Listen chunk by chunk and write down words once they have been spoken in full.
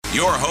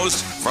your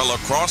host for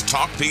Lacrosse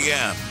Talk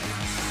PM,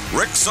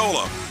 Rick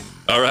Solem.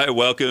 All right,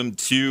 welcome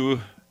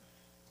to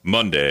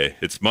Monday.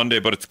 It's Monday,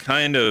 but it's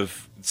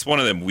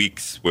one of them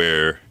weeks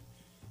where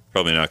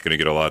probably not going to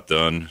get a lot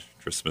done.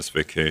 Christmas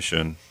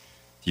vacation.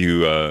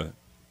 For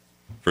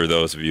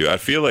those of you, I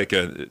feel like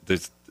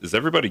is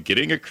everybody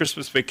getting a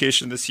Christmas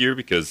vacation this year?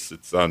 Because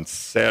it's on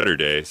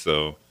Saturday,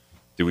 so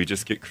do we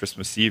just get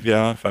Christmas Eve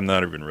off? I'm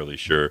not even really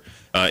sure.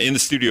 In the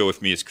studio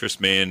with me is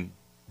Chris Mayne,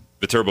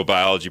 Viterbo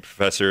biology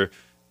professor,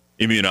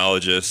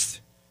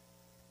 immunologist,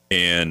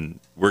 and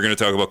we're going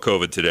to talk about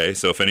COVID today.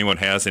 So if anyone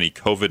has any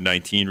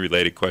COVID-19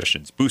 related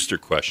questions, booster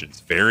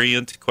questions,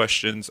 variant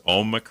questions,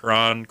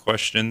 Omicron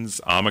questions,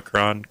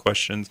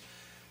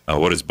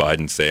 what does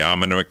Biden say?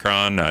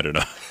 Omicron? I don't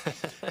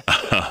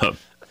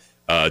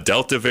know.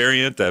 Delta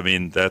variant, I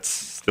mean, that's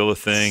still a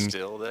thing.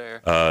 Still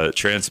there.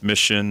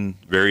 Transmission,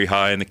 very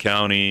high in the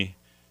county.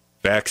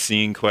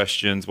 Vaccine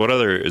questions. What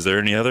other? Is there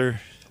any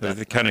other? I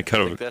think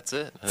that's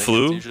it.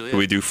 Flu? Can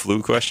we do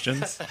flu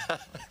questions?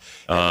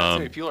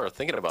 People are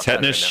thinking about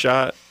tetanus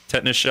shot.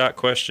 Tetanus shot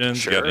questions.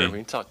 Sure, we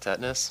can talk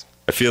tetanus.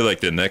 I feel like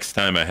the next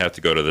time I have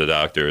to go to the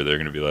doctor, they're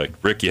going to be like,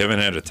 Rick, you haven't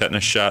had a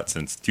tetanus shot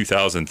since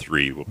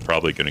 2003. We're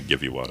probably going to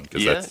give you one.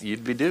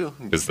 You'd be due.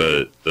 Because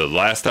the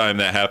last time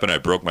that happened, I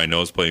broke my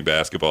nose playing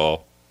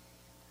basketball,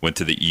 went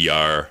to the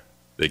ER.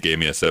 They gave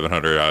me a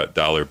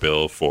 $700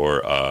 bill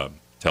for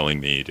telling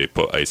me to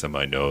put ice on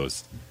my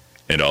nose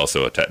and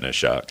also a tetanus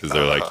shot. Because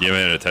they're like, you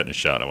haven't had a tetanus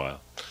shot in a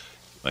while. I'm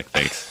like,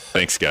 thanks.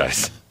 Thanks,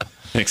 guys.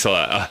 Thanks a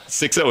lot.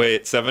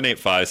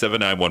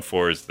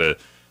 608-785-7914 is the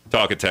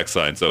talk and text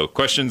line. So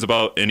questions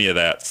about any of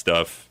that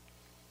stuff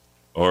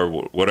or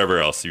whatever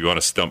else. If you want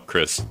to stump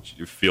Chris,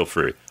 feel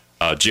free.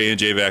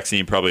 J&J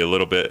vaccine, probably a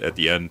little bit at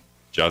the end,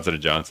 Johnson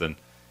 & Johnson.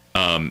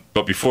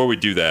 But before we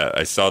do that,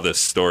 I saw this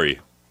story,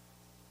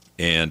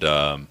 and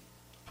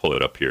pull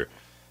it up here.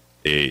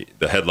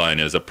 The headline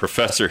is, a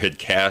professor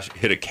hit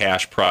a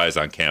cash prize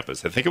on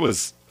campus. I think it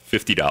was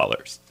 $50.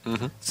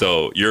 Mm-hmm.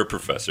 So you're a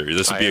professor.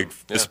 This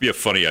would be a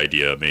funny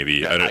idea, maybe.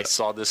 Yeah, I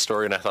saw this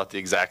story and I thought the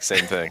exact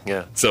same thing.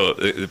 Yeah. So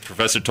the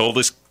professor told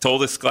this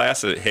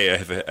class that, hey,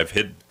 I've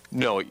hid.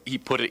 No, he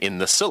put it in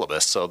the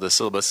syllabus. So the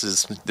syllabus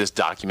is this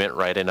document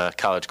right in a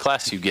college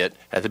class you get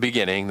at the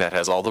beginning that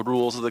has all the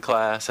rules of the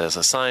class, has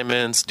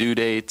assignments, due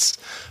dates,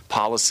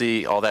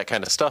 policy, all that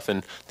kind of stuff.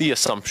 And the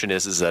assumption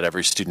is that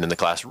every student in the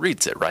class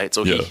reads it, right?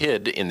 So he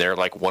hid in there,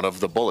 like one of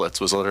the bullets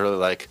was literally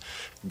like,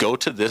 go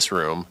to this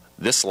room,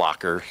 this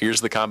locker,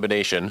 here's the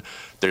combination,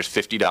 there's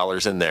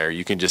 $50 in there,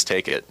 you can just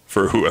take it.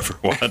 For whoever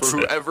wants For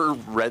whoever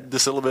read the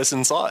syllabus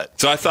and saw it.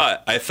 So I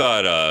thought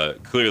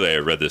clearly I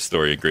read this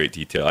story in great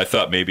detail. I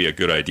thought maybe a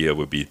good idea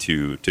would be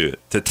to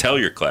tell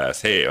your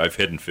class, hey, I've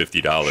hidden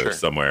 $50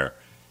 somewhere.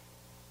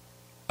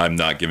 I'm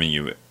not giving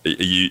you,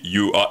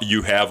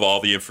 you have all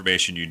the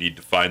information you need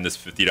to find this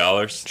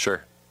 $50?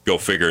 Sure. Go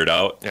figure it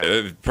out.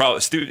 Yeah.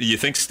 You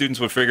think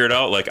students would figure it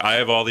out? Like, I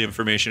have all the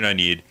information I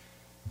need.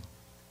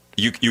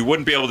 You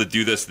wouldn't be able to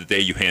do this the day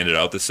you handed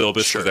out the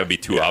syllabus because that'd be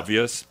too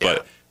obvious,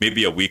 but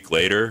maybe a week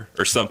later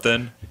or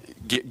something.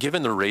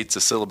 Given the rates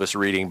of syllabus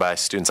reading by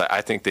students,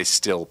 I think they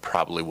still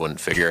probably wouldn't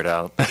figure it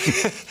out.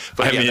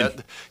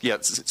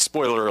 But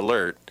spoiler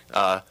alert,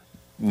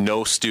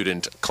 no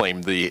student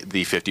claimed the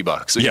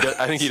 $50. So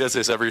I think he does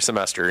this every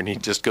semester, and he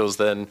just goes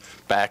then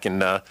back and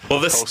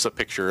posts a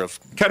picture of.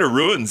 It kind of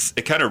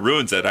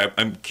ruins it.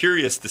 I'm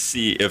curious to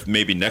see if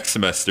maybe next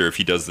semester, if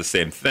he does the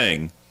same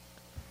thing,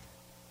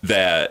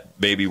 that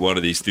maybe one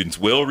of these students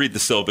will read the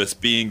syllabus,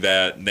 being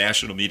that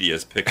national media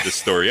has picked this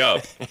story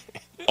up.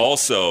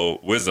 Also,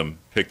 WISM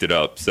picked it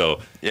up. So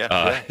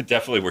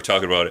definitely we're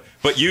talking about it.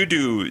 But you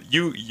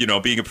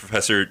being a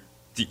professor,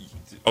 do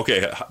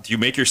you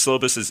make your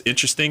syllabus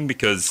interesting?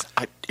 Because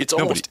it's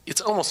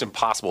almost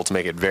impossible to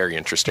make it very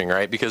interesting,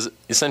 right? Because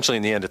essentially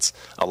in the end, it's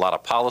a lot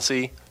of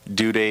policy,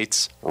 due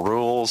dates,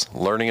 rules,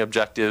 learning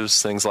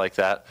objectives, things like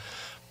that.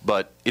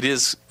 But it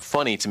is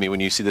funny to me when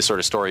you see this sort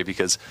of story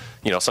because,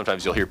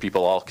 sometimes you'll hear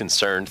people all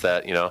concerned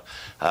that,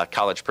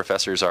 college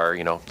professors are,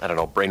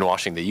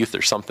 brainwashing the youth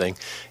or something.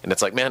 And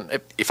it's like, man,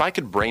 if I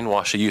could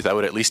brainwash a youth, I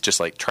would at least just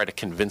try to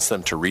convince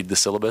them to read the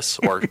syllabus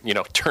or,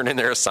 turn in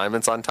their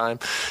assignments on time.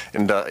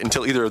 And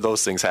until either of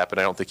those things happen,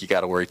 I don't think you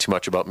got to worry too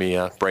much about me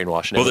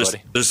brainwashing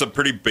anybody. There's some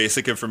pretty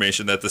basic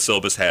information that the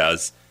syllabus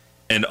has.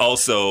 And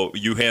also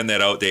you hand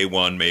that out day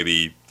one,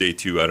 maybe day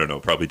two, I don't know,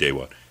 probably day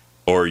one.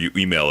 Or you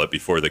email it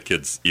before the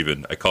kids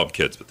even, I call them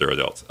kids, but they're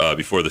adults,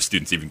 before the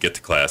students even get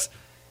to class.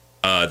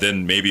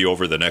 Then maybe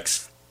over the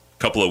next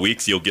couple of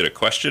weeks, you'll get a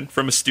question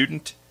from a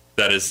student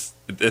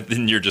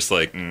then you're just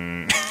like,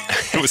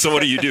 So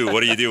what do you do?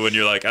 What do you do when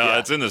you're like,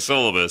 it's in the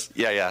syllabus?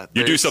 Yeah.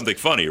 You do something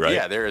funny, right?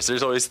 Yeah, there's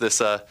always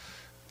this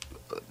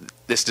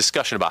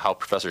discussion about how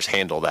professors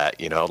handle that,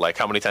 like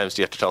how many times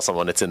do you have to tell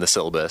someone it's in the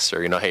syllabus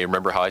or, hey,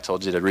 remember how I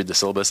told you to read the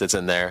syllabus? It's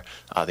in there,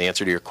 the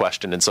answer to your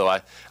question. And so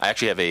I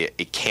actually have a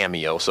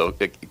Cameo. So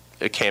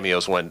a Cameo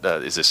is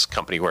is this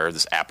company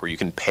this app where you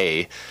can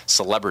pay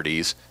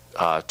celebrities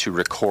to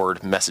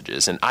record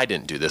messages. And I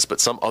didn't do this, but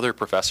some other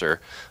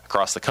professor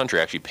across the country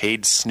actually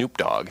paid Snoop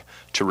Dogg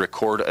to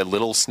record a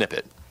little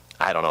snippet.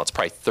 I don't know, it's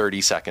probably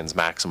 30 seconds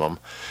maximum,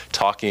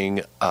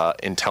 talking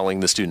and telling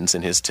the students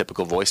in his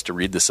typical voice to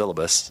read the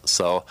syllabus.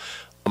 So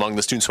among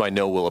the students who I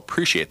know will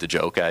appreciate the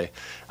joke,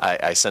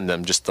 I send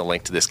them just the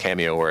link to this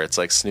cameo where it's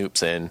like Snoop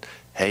saying,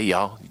 hey,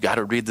 y'all, you got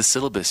to read the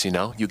syllabus, you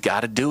know? You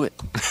got to do it.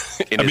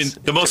 I mean,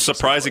 the most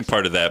surprising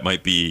part of that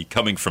might be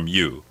coming from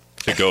you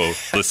to go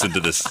listen to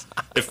this.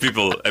 If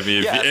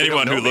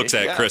anyone who looks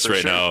at Chris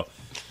right now,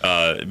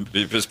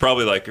 it was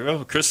probably like,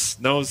 oh, Chris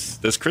knows.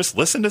 Does Chris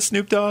listen to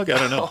Snoop Dogg? I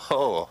don't know.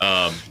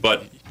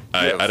 But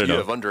I don't know. You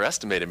have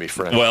underestimated me,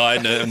 friend. Well, I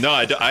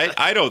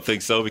don't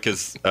think so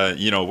because I'm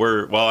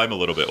a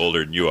little bit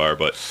older than you are,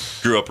 but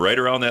grew up right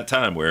around that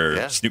time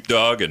where Snoop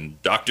Dogg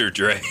and Dr.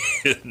 Dre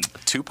and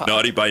Tupac.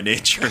 Naughty by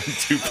Nature and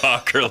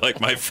Tupac are like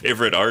my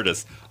favorite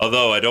artists.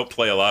 Although I don't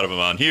play a lot of them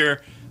on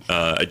here.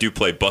 I do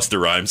play Busta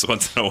Rhymes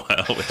once in a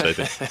while, which I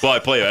think. Well, I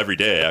play every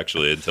day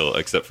actually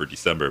except for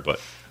December. But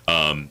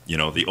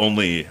the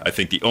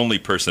only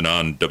person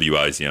on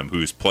WIZM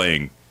who's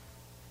playing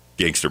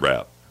gangster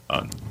rap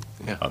on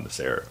this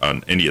air,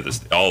 on any of this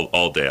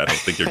all day. I don't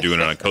think they're doing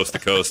it on Coast to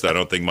Coast. I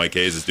don't think Mike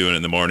Hayes is doing it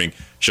in the morning.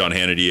 Sean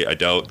Hannity, I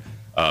doubt.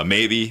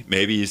 Maybe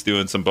he's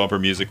doing some bumper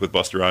music with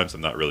Busta Rhymes.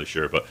 I'm not really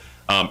sure, but.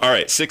 All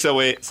right,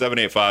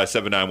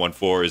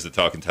 608-785-7914 is the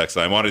talking text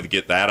line. I wanted to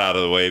get that out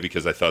of the way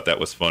because I thought that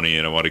was funny,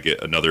 and I want to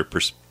get another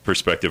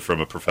perspective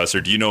from a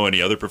professor. Do you know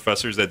any other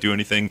professors that do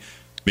anything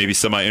maybe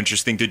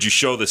semi-interesting? Did you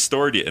show this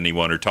story to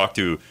anyone or talk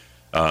to,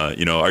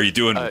 are you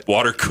doing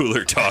water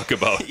cooler talk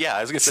about I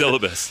was gonna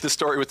syllabus? Say the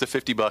story with the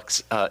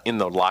 $50 in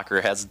the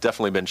locker has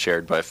definitely been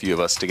shared by a few of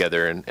us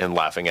together and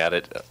laughing at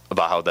it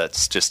about how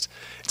that's just,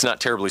 it's not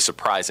terribly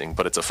surprising,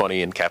 but it's a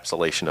funny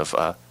encapsulation of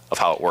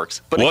how it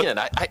works. But again,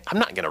 I'm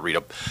not going to read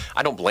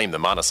I don't blame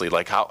them, honestly.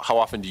 Like, how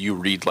often do you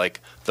read,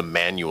 like, the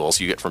manuals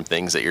you get from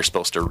things that you're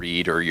supposed to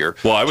read or your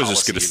Well, I was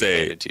just going to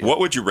say, what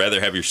would you rather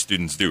have your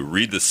students do?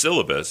 Read the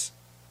syllabus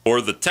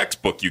or the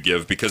textbook you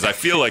give? Because I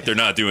feel like they're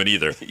not doing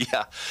either.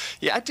 I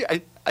do.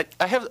 I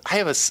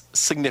have a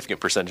significant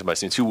percentage of my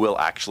students who will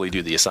actually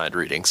do the assigned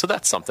reading. So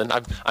that's something.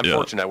 I'm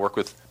fortunate. I work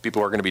with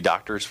people who are going to be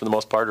doctors for the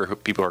most part, or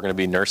people who are going to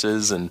be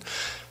nurses and,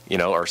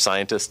 or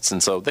scientists.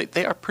 And so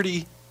they are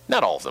pretty...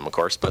 Not all of them, of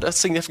course, but a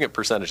significant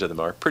percentage of them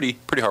are pretty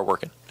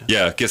hardworking.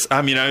 Yeah, because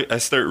I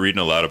start reading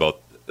a lot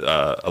about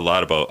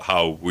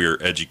how we're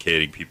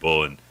educating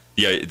people and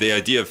the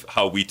idea of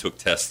how we took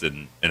tests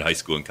in high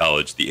school and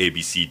college, the A,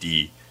 B, C,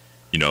 D,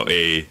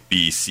 A,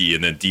 B, C,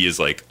 and then D is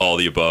like all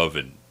the above,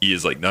 and E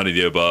is like none of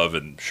the above,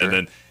 and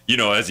then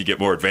as you get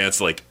more advanced,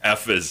 like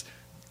F is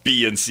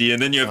B and C,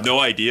 and then you have no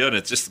idea, and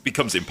it just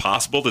becomes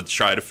impossible to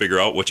try to figure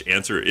out which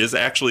answer is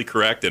actually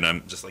correct. And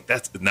I'm just like,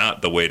 that's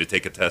not the way to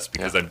take a test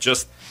because I'm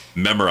just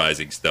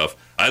memorizing stuff.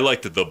 I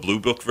liked the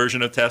blue book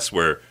version of tests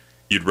where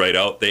you'd write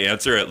out the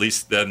answer. At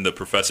least then the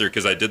professor,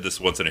 because I did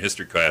this once in a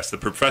history class, the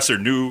professor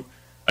knew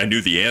I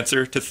knew the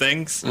answer to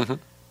things,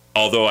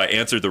 although I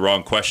answered the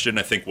wrong question.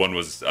 I think one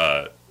was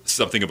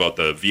something about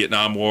the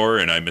Vietnam War,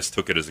 and I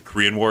mistook it as a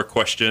Korean War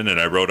question, and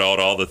I wrote out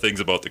all the things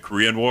about the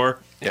Korean War.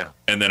 Yeah.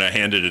 And then I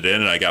handed it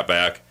in, and I got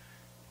back.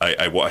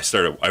 I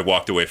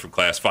walked away from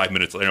class 5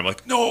 minutes later. I'm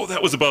like, no,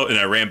 that was about, and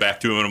I ran back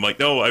to him, and I'm like,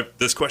 no,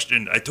 this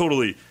question, I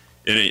totally,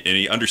 and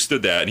he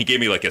understood that, and he gave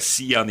me like a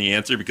C on the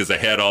answer because I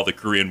had all the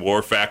Korean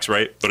War facts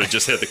right, but I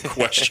just had the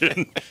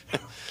question.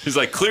 He's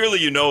like, clearly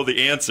you know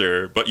the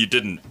answer, but you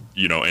didn't,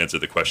 answer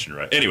the question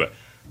right. Anyway.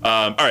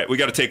 All right, we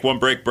got to take one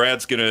break.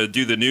 Brad's going to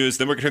do the news.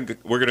 Then we're going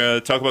to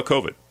talk about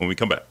COVID when we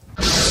come back.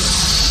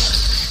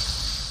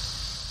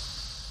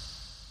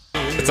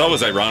 It's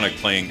always ironic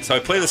playing. So I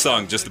play the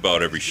song just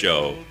about every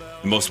show,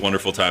 the most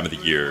wonderful time of the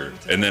year.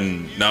 And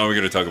then now we're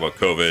going to talk about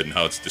COVID and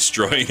how it's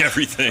destroying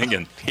everything.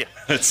 And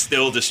it's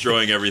still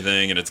destroying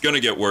everything. And it's going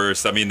to get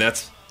worse. I mean,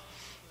 that's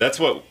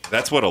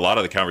what a lot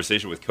of the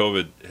conversation with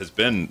COVID has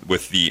been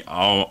with the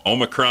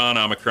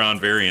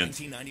Omicron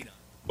variant.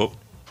 Oh.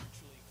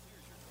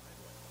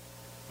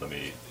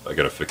 I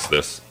gotta fix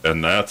this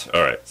and that.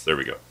 All right, so there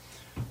we go.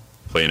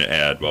 Playing an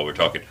ad while we're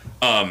talking.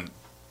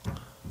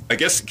 I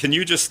guess can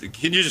you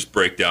just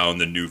break down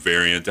the new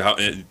variant?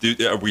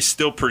 Are we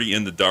still pretty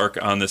in the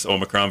dark on this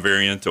Omicron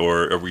variant,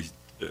 or are we?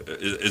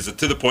 Is it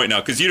to the point now?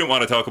 Because you didn't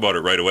want to talk about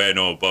it right away. I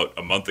know about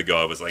a month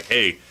ago I was like,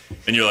 hey,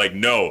 and you're like,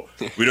 no,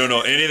 we don't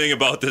know anything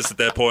about this at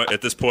that point.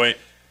 At this point,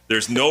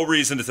 there's no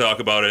reason to talk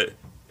about it.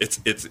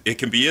 It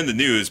can be in the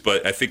news,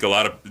 but I think a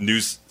lot of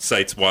news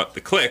sites want the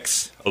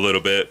clicks a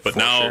little bit. But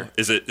now,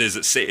 is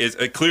it safe?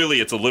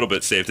 Clearly, it's a little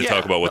bit safe to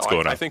talk about what's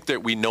going on. I think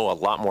that we know a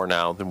lot more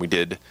now than we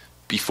did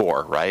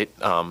before, right?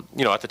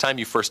 At the time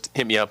you first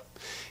hit me up,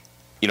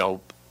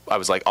 I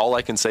was like, all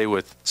I can say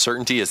with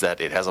certainty is that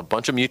it has a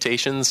bunch of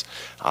mutations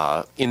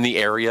in the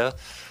area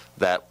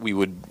that we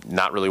would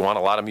not really want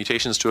a lot of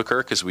mutations to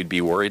occur because we'd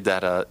be worried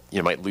that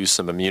you might lose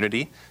some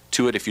immunity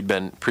to it if you'd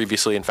been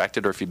previously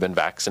infected or if you'd been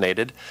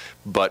vaccinated.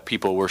 But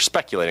people were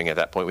speculating at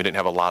that point. We didn't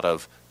have a lot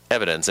of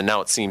evidence. And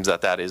now it seems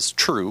that is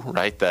true,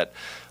 right? That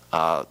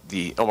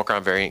the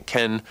Omicron variant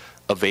can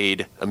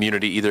evade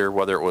immunity, either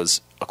whether it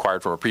was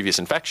acquired from a previous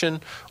infection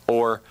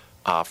or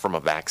from a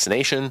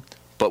vaccination.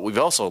 But we've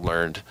also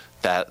learned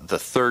that the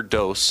third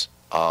dose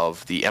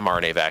of the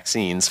mRNA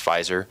vaccines,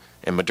 Pfizer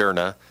and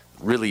Moderna,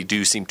 really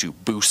do seem to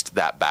boost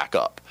that back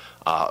up,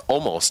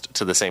 almost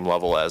to the same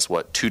level as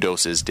what 2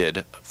 doses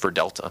did for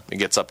Delta. It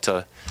gets up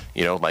to,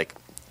 like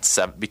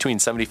between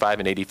 75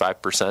 and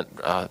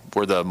 85%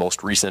 were the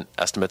most recent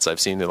estimates I've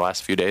seen in the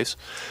last few days.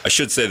 I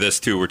should say this,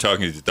 too. We're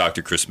talking to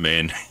Dr. Chris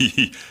Mayne,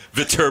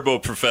 Viterbo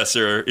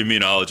professor,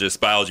 immunologist,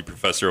 biology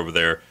professor over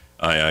there.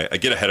 I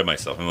get ahead of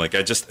myself. I'm like,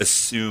 I just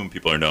assume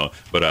people are known.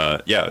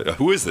 But,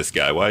 who is this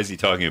guy? Why is he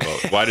talking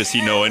about? Why does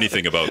he know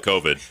anything about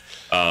COVID?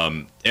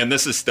 And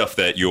this is stuff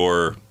that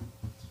you're,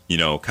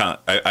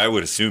 I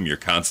would assume you're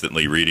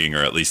constantly reading,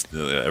 or at least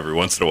every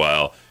once in a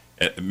while,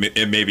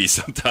 and maybe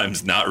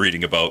sometimes not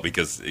reading about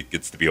because it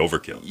gets to be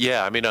overkill.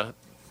 Yeah, I mean,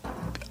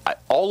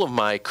 all of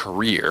my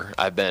career,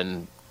 I've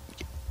been,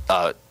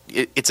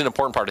 it's an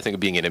important part, I think, of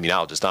being an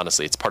immunologist,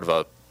 honestly. It's part of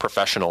a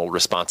professional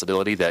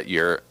responsibility that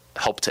you're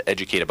help to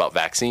educate about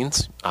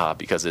vaccines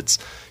because it's,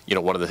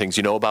 one of the things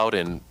you know about,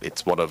 and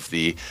it's one of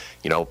the,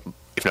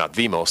 if not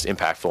the most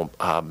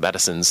impactful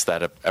medicines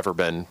that have ever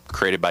been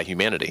created by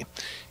humanity.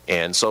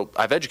 And so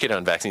I've educated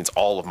on vaccines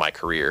all of my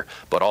career,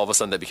 but all of a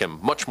sudden that became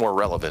much more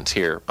relevant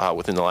here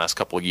within the last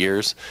couple of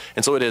years.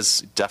 And so it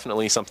is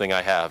definitely something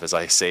I have as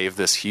I save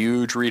this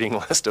huge reading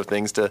list of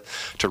things to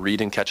read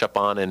and catch up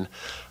on. And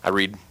I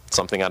read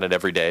something on it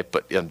every day,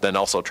 but then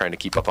also trying to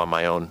keep up on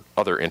my own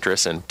other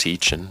interests and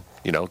teach and,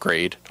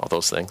 grade, all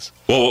those things.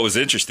 Well, what was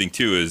interesting,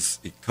 too, is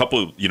a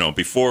couple,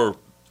 before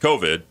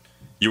COVID,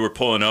 you were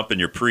pulling up in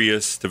your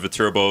Prius to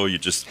Viterbo. You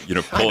just,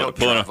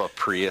 pulling up a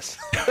Prius.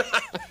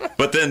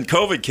 But then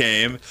COVID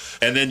came,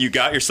 and then you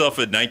got yourself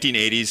a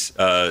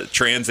 1980s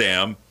Trans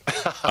Am.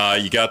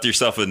 You got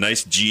yourself a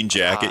nice jean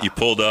jacket. You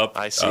pulled up.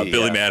 I see,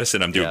 Billy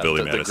Madison. I'm doing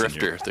Billy Madison. The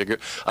grifter.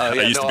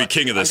 I used to be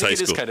king of this high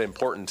school. It is kind of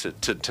important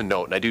to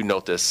note, and I do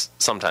note this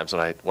sometimes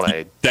when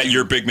I that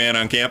you're a big man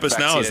on campus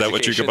now. Is that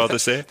what you're about to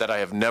say? That I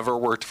have never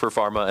worked for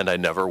pharma, and I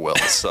never will.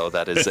 So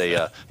that is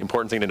a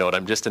important thing to note.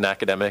 I'm just an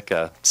academic,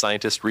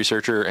 scientist,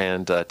 researcher,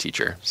 and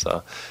teacher.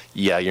 So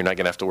yeah, you're not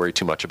going to have to worry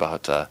too much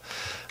about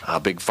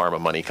big pharma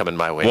money coming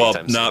my way. Well,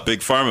 not big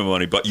pharma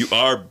money, but you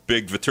are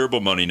big Viterbo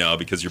money now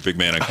because you're a big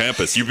man on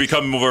campus. You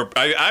become more.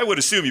 I would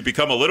assume you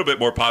become a little bit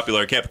more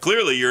popular on campus.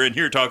 Clearly, you're in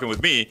here talking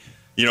with me,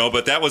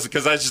 but that was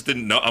because I just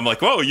didn't know. I'm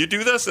like, whoa, you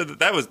do this? And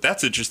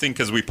that's interesting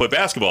because we play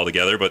basketball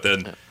together. But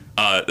then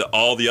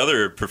all the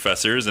other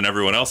professors and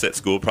everyone else at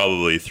school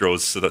probably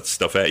throws that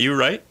stuff at you,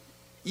 right?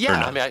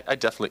 Yeah, I mean, I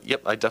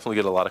definitely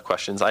get a lot of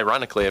questions.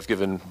 Ironically, I've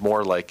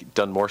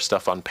done more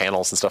stuff on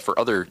panels and stuff for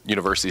other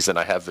universities than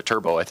I have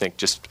Viterbo. I think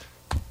just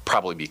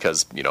probably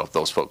because,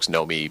 those folks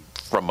know me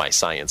from my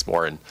science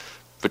more, and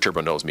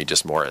Viterbo knows me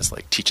just more as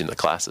teaching the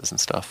classes and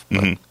stuff.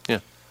 But,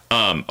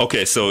 yeah.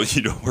 Okay, so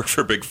you don't work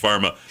for big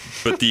pharma,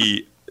 but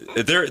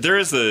there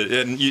is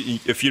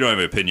if you don't have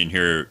an opinion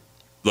here,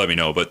 let me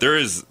know. But there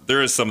is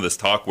some of this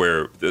talk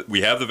where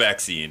we have the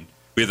vaccine,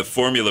 we have the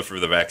formula for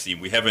the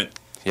vaccine, we haven't.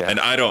 Yeah.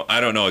 And I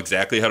don't know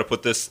exactly how to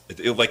put this.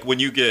 Like when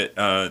you get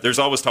there's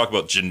always talk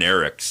about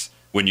generics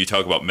when you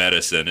talk about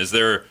medicine. Is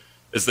that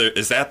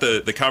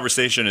the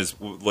conversation is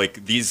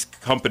like these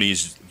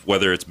companies,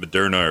 whether it's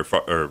Moderna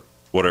or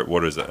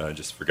what is it? I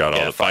just forgot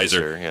all the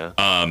Pfizer.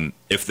 Yeah.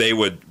 If they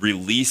would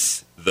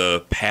release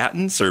the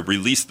patents or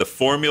release the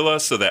formula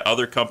so that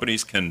other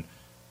companies can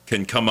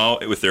come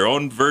out with their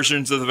own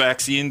versions of the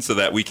vaccine so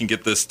that we can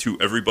get this to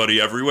everybody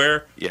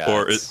everywhere. Yeah.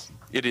 Or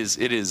it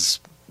is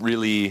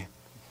really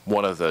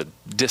one of the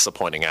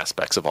disappointing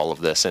aspects of all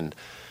of this, and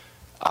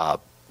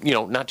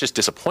not just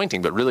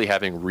disappointing, but really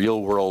having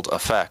real-world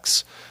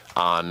effects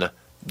on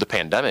the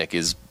pandemic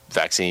is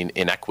vaccine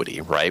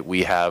inequity. Right?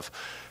 We have,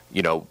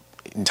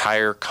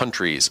 entire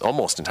countries,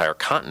 almost entire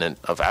continent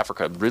of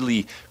Africa,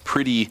 really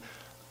pretty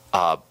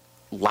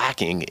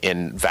lacking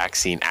in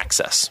vaccine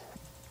access.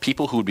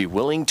 People who would be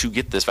willing to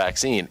get this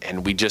vaccine,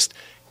 and we just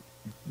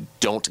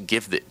don't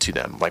give it to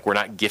them. We're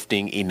not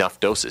gifting enough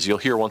doses. You'll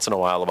hear once in a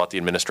while about the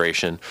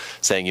administration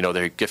saying,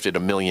 they gifted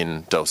 1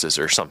 million doses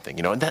or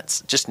something, and that's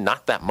just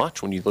not that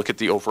much when you look at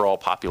the overall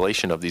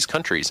population of these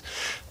countries.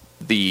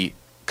 The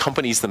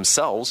companies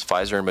themselves,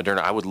 Pfizer and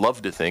Moderna, I would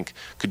love to think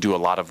could do a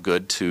lot of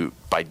good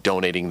by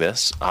donating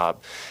this.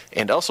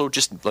 And also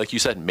just, like you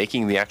said,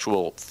 making the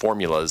actual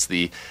formulas,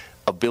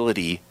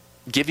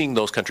 giving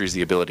those countries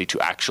the ability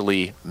to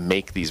actually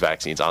make these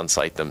vaccines on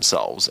site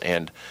themselves.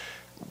 And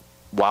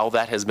while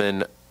that has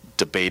been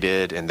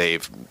debated and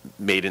they've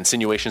made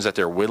insinuations that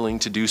they're willing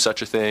to do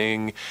such a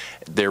thing,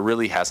 there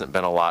really hasn't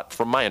been a lot,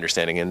 from my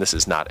understanding, and this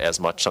is not as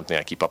much something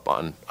I keep up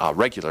on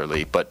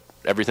regularly, but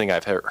everything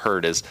I've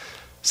heard is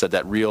said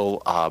that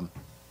real,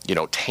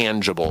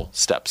 tangible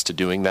steps to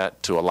doing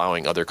that, to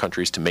allowing other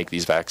countries to make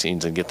these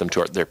vaccines and get them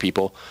to their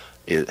people,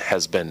 it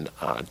has been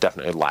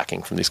definitely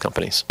lacking from these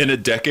companies. In a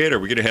decade, are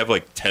we going to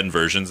have 10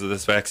 versions of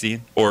this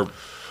vaccine? Or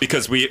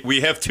because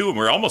we have 2 and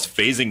we're almost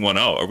phasing one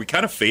out. Are we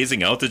kind of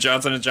phasing out the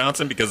Johnson &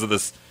 Johnson because of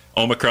this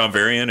Omicron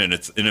variant and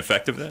its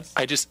ineffectiveness?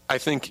 I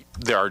think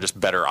there are just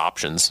better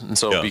options. And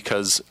so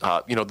because,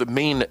 the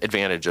main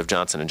advantage of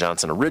Johnson &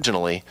 Johnson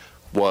originally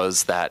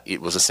was that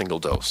it was a single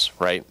dose,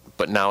 right?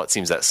 But now it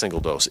seems that single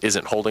dose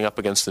isn't holding up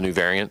against the new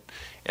variant.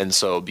 And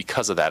so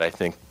because of that, I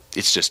think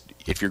it's just,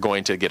 if you're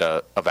going to get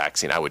a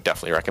vaccine, I would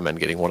definitely recommend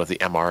getting one of the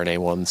mRNA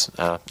ones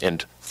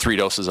and 3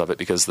 doses of it,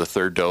 because the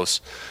third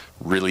dose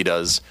really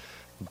does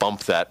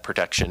bump that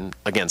protection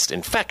against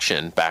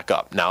infection back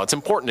up. Now, it's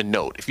important to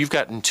note, if you've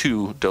gotten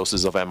 2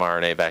 doses of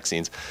mRNA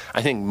vaccines,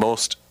 I think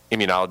most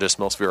immunologists,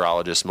 most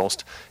virologists,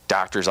 most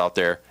doctors out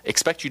there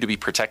expect you to be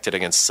protected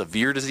against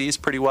severe disease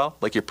pretty well.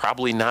 Like, you're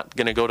probably not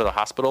going to go to the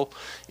hospital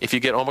if you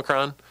get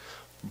Omicron,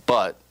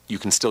 but you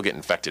can still get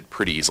infected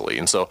pretty easily.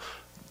 And so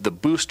the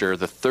booster,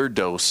 the third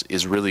dose,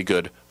 is really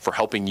good for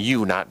helping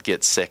you not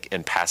get sick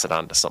and pass it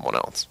on to someone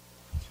else.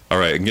 All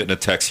right, I'm getting a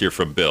text here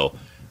from Bill.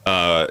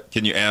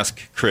 Can you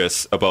ask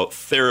Chris about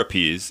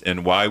therapies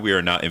and why we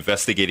are not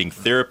investigating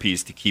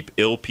therapies to keep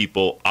ill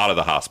people out of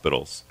the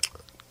hospitals?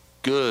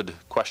 Good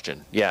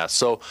question. Yeah,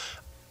 so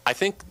I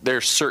think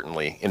there's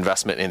certainly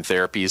investment in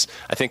therapies.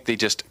 I think they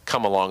just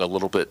come along a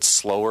little bit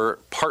slower,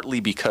 partly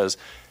because,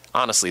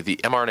 honestly, the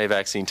mRNA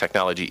vaccine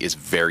technology is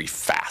very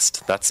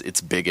fast. That's its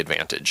big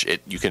advantage.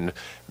 You can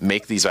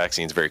make these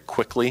vaccines very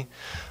quickly.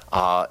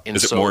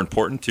 Is it more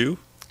important, too?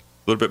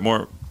 A little bit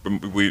more?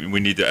 We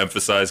need to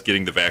emphasize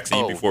getting the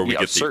vaccine before we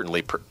get the...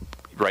 certainly.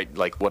 Right,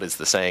 like, what is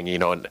the saying?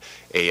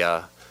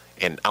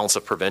 An ounce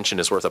of prevention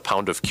is worth a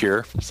pound of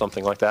cure,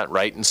 something like that,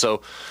 right? And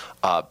so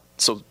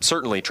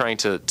certainly trying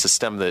to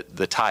stem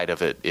the tide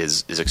of it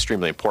is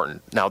extremely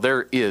important. Now,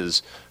 there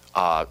is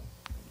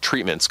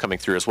treatments coming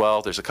through as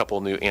well. There's a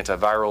couple new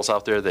antivirals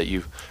out there that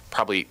you've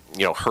probably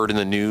heard in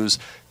the news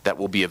that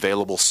will be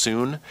available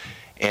soon.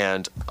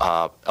 And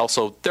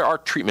also, there are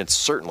treatments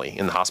certainly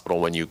in the hospital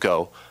when you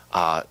go.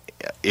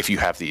 If you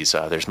have these,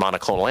 there's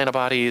monoclonal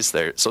antibodies.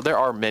 So there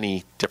are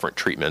many different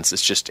treatments.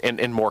 It's just,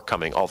 and more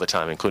coming all the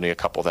time, including a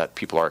couple that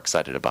people are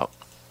excited about.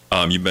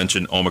 You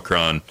mentioned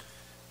Omicron.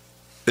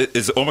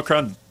 Is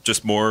Omicron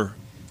just more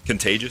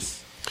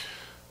contagious?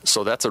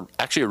 So that's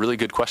actually a really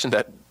good question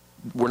that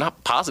we're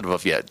not positive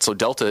of yet. So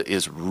Delta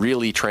is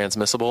really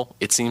transmissible.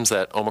 It seems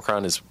that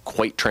Omicron is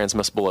quite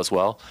transmissible as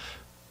well.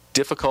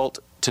 Difficult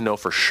to know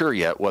for sure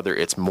yet whether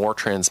it's more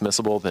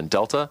transmissible than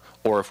Delta,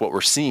 or if what we're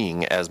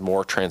seeing as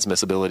more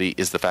transmissibility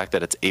is the fact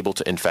that it's able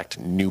to infect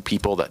new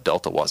people that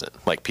Delta wasn't.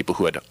 Like, people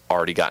who had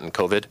already gotten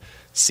COVID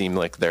seem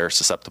like they're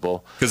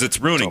susceptible. Because it's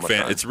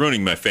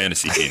ruining my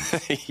fantasy team.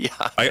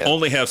 I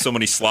only have so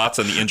many slots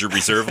on the injured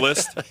reserve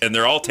list, and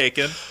they're all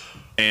taken.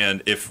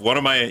 And if one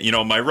of my,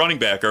 my running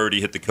back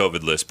already hit the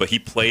COVID list, but he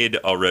played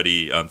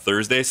already on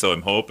Thursday, so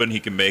I'm hoping he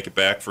can make it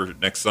back for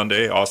next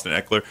Sunday, Austin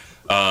Eckler.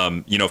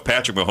 If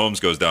Patrick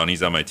Mahomes goes down,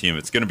 he's on my team.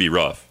 It's going to be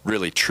rough.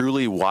 Really,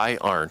 truly, why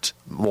aren't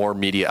more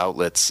media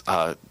outlets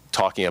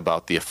talking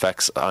about the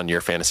effects on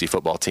your fantasy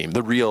football team?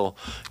 The real,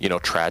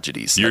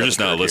 tragedies. You're just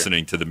not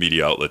listening to the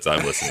media outlets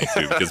I'm listening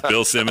to, because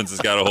Bill Simmons has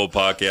got a whole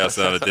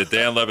podcast on it. The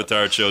Dan Le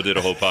Batard Show did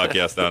a whole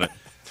podcast on it.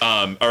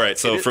 All right,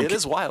 so it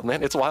is wild,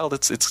 man. It's wild.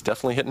 It's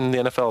definitely hitting the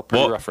NFL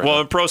pretty rough right now.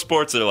 Well, in pro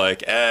sports, they're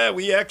like,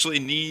 we actually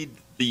need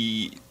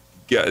the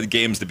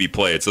games to be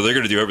played, so they're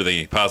going to do everything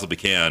they possibly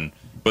can.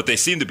 But they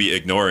seem to be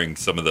ignoring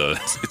some of the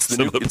It's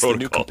the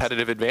new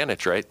competitive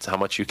advantage, right? It's how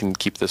much you can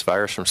keep this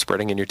virus from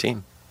spreading in your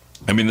team.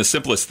 I mean, the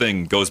simplest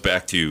thing goes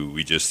back to,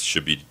 we just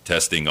should be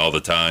testing all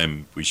the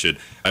time.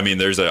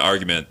 There's an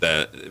argument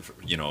that,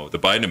 the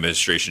Biden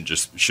administration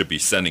just should be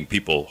sending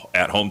people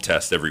at-home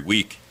tests every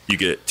week. You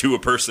get 2 a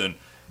person,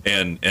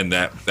 and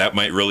that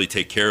might really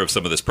take care of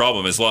some of this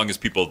problem, as long as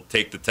people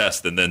take the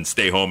test and then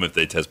stay home if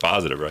they test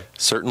positive, right?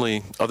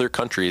 Certainly other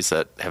countries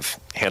that have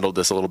handled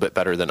this a little bit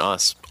better than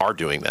us are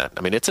doing that.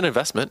 I mean, it's an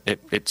investment.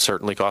 It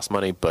certainly costs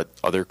money, but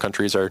other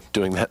countries are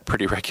doing that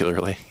pretty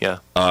regularly, yeah.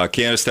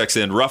 Candace texts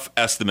in, rough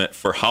estimate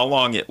for how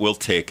long it will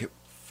take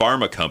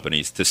pharma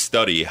companies to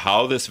study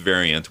how this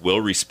variant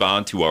will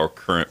respond to our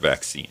current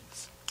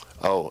vaccines.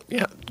 Oh,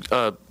 yeah.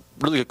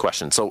 Really good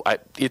question. So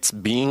it's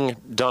being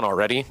done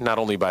already, not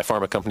only by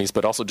pharma companies,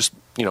 but also just,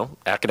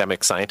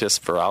 academic scientists,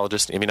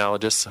 virologists,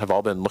 immunologists have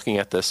all been looking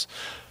at this.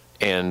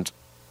 And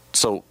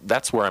so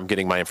that's where I'm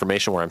getting my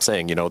information, where I'm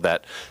saying,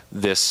 that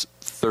this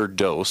third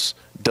dose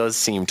does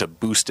seem to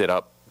boost it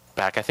up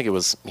back. I think it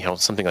was,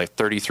 something like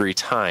 33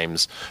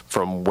 times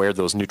from where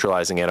those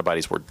neutralizing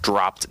antibodies were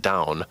dropped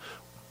down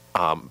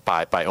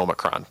by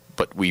Omicron.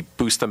 But we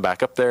boost them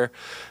back up there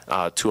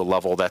to a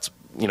level that's,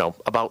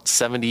 about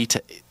 70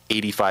 to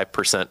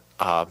 85%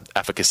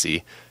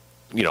 efficacy,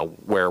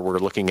 where we're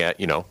looking at,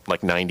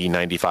 like 90,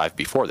 95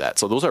 before that.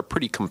 So those are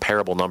pretty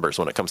comparable numbers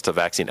when it comes to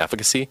vaccine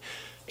efficacy.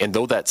 And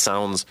though that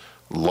sounds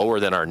lower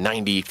than our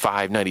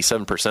 95,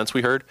 97%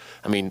 we heard,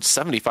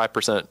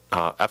 75%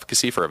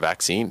 efficacy for a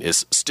vaccine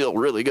is still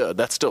really good.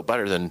 That's still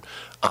better than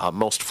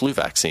most flu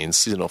vaccines,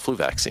 seasonal flu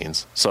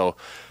vaccines. So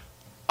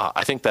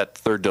I think that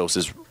third dose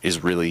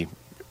is really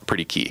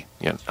pretty key.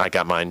 I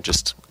got mine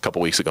just a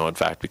couple weeks ago, in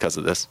fact, because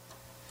of this.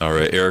 All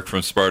right, Eric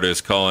from Sparta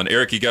is calling.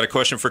 Eric, you got a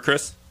question for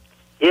Chris?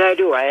 Yeah, I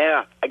do.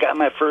 I got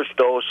my first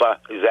dose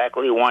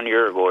exactly 1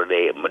 year ago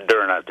today at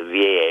Moderna at the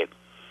VA.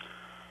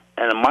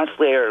 And a month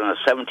later, on the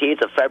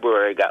 17th of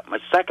February, I got my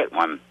second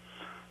one.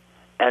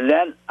 And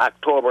then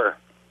October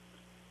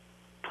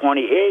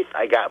 28th,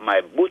 I got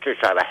my booster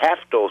shot, a half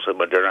dose of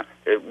Moderna.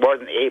 It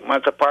wasn't 8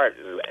 months apart.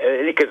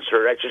 Any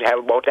concern I should have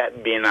about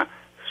that being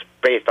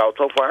spaced out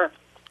so far?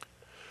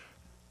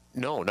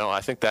 No,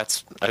 I think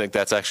that's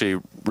actually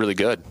really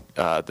good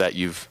that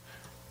you've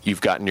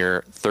gotten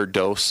your third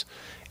dose,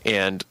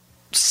 and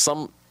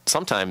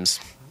sometimes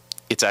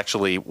it's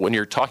actually, when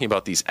you're talking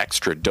about these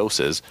extra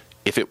doses,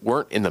 if it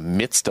weren't in the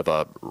midst of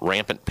a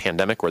rampant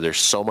pandemic where there's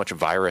so much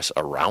virus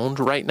around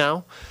right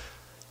now,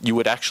 you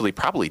would actually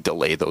probably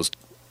delay those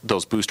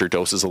booster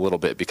doses a little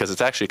bit, because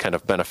it's actually kind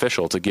of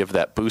beneficial to give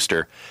that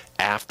booster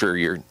after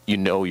your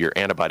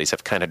antibodies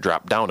have kind of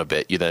dropped down a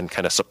bit. You then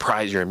kind of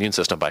surprise your immune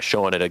system by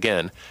showing it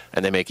again,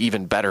 and they make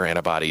even better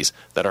antibodies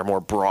that are more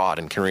broad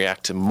and can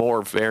react to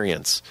more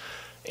variants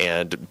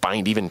and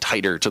bind even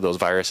tighter to those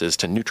viruses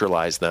to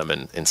neutralize them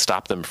and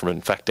stop them from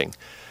infecting.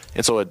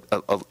 And so an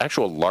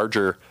actual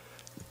larger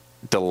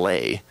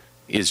delay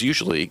is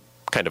usually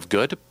kind of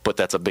good, but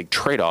that's a big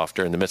trade-off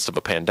during the midst of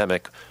a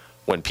pandemic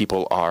when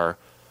people are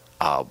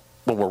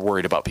when we're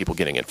worried about people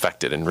getting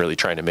infected and really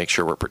trying to make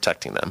sure we're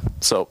protecting them.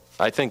 So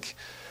I think,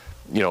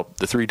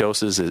 the 3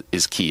 doses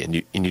is key, and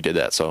you did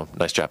that. So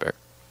nice job, Eric.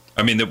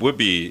 I mean, it would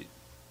be.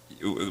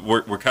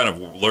 We're kind of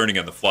learning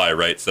on the fly,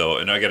 right? So,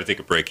 and I got to take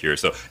a break here.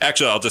 So,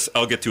 actually,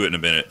 I'll get to it in a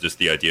minute. Just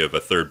the idea of a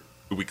third.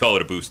 We call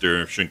it a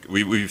booster.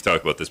 We've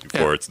talked about this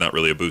before. Yeah. It's not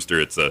really a booster.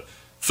 It's a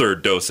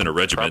third dose in a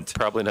regiment.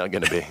 Probably not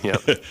going to be. Yeah.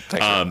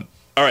 Thanks,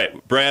 all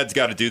right, Brad's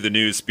got to do the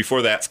news.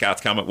 Before that,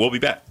 Scott's comment. We'll be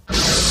back.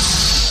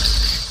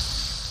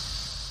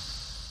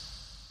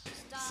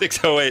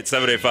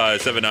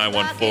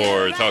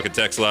 608-785-7914, talking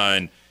text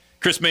line.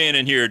 Chris Mayne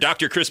in here.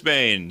 Dr. Chris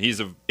Mayne. He's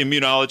an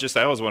immunologist.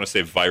 I always want to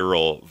say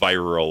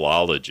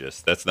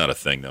virologist. That's not a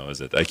thing, though, is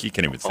it? You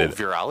can't even say that.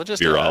 Virologist?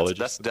 Virologist.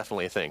 No, that's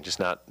definitely a thing, just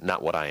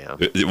not what I am.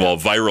 Well,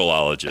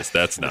 virologist,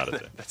 that's not a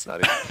thing. That's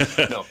not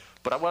it. No.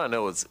 But I want to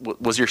know,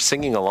 was your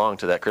singing along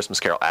to that Christmas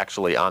Carol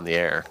actually on the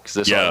air?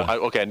 I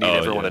need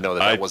everyone to know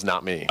that was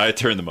not me. I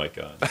turned the mic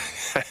on.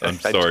 I'm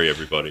sorry,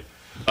 everybody.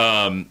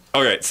 All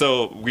right,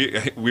 so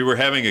we were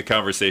having a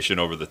conversation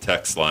over the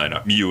text line,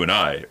 you and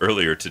I,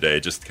 earlier today,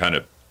 just kind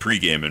of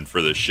pre-gaming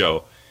for this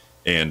show.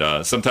 And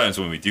sometimes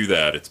when we do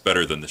that, it's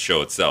better than the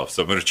show itself.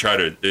 So I'm going to try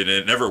to,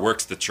 it never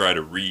works to try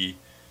to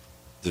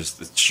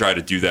try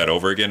to do that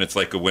over again. It's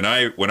like when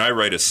I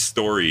write a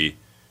story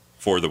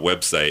for the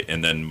website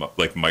and then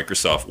like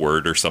Microsoft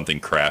Word or something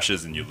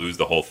crashes and you lose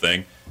the whole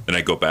thing, then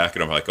I go back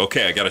and I'm like,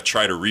 okay, I got to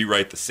try to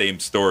rewrite the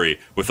same story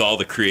with all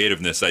the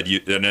creativeness and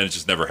then it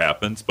just never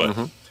happens.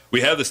 But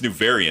we have this new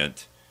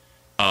variant,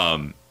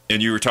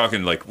 and you were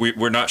talking like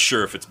we're not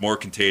sure if it's more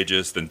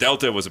contagious than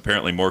Delta was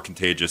apparently more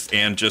contagious,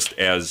 and just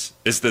as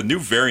is the new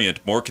variant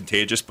more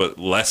contagious but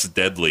less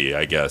deadly,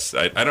 I guess.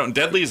 I don't.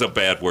 Deadly is a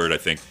bad word, I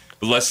think.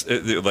 Less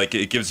like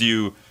it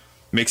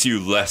makes you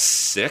less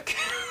sick.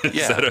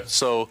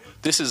 So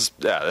this is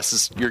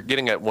you're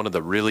getting at one of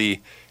the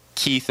really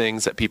key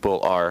things that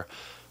people are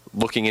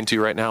looking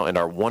into right now and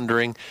are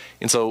wondering.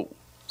 And so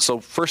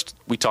first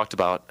we talked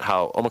about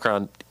how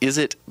Omicron, is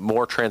it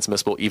more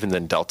transmissible even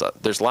than Delta?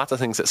 There's lots of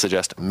things that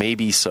suggest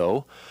maybe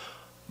so,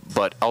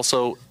 but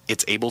also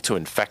it's able to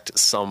infect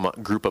some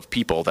group of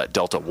people that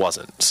Delta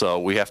wasn't. So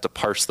we have to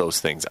parse those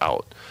things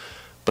out.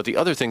 But the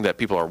other thing that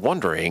people are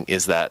wondering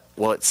is that,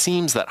 well, it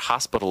seems that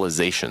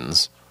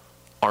hospitalizations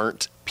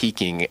aren't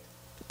peaking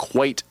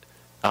quite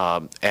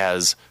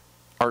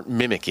aren't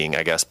mimicking,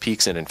 I guess,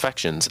 peaks in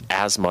infections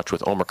as much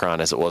with Omicron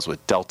as it was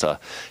with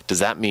Delta. Does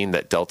that mean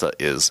that Delta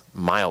is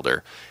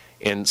milder?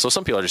 And so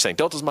some people are just saying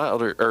Delta's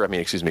milder,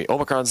 Omicron's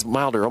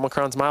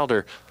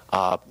milder.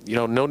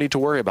 No need to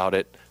worry about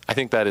it. I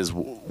think that is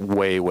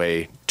way,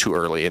 way too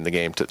early in the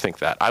game to think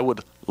that. I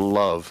would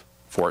love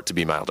for it to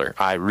be milder.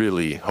 I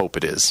really hope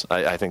it is.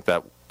 I think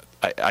that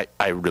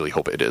I really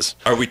hope it is.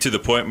 Are we to the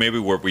point maybe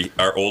where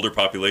our older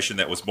population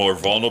that was more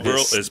vulnerable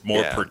is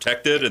more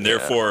protected, and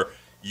therefore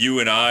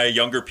you and I,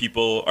 younger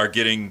people, are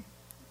getting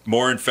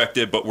more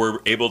infected, but we're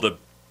able to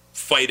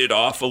fight it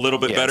off a little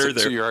bit better?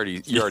 So you're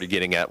already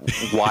getting at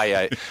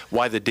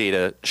why the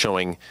data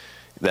showing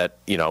that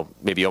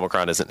maybe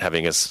Omicron isn't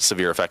having as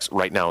severe effects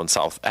right now in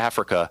South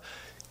Africa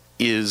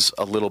is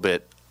a little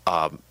bit.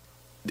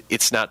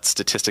 It's not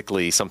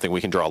statistically something we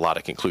can draw a lot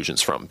of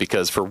conclusions from,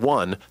 because for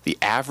one, the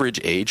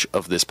average age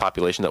of this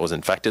population that was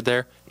infected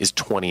there is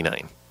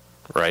 29,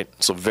 right?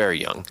 So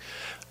very young.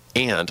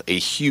 And a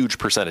huge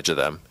percentage of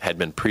them had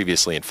been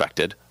previously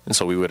infected. And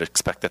so we would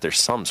expect that there's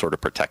some sort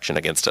of protection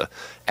against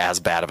as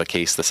bad of a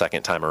case the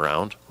second time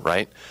around,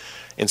 right?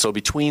 And so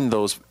between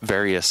those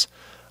various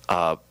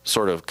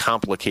sort of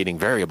complicating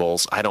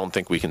variables, I don't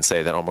think we can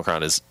say that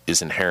Omicron is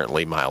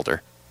inherently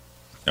milder.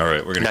 All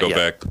right, we're going to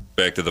go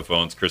back to the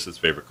phones. Chris's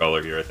favorite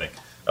caller here, I think.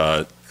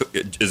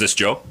 Is this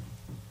Joe?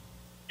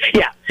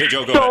 Yeah. Hey,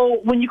 Joe, go ahead. So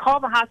when you call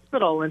the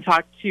hospital and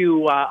talk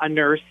to a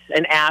nurse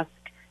and ask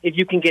if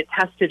you can get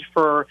tested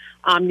for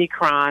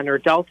Omicron or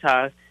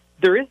Delta,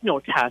 there is no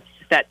test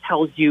that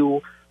tells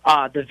you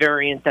the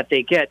variant that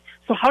they get.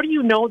 So how do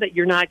you know that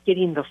you're not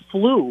getting the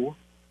flu,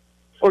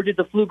 or did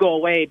the flu go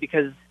away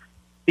because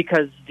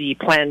the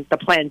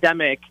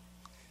pandemic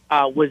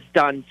was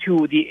done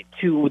to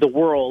the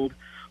world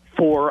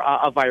for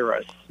a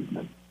virus?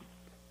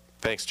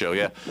 Thanks, Joe.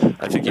 Yeah,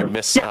 I think you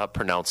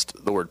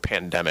mispronounced the word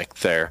pandemic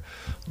there,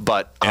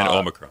 but and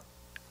Omicron.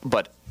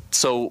 But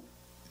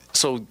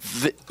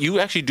you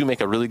actually do make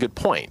a really good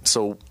point.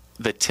 So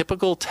the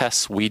typical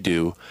tests we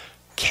do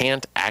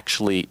can't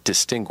actually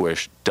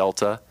distinguish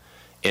Delta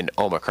and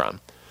Omicron,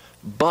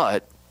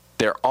 but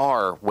there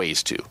are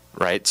ways to,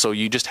 right? So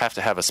you just have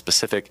to have a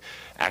specific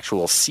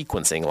actual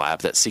sequencing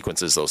lab that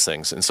sequences those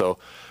things. And so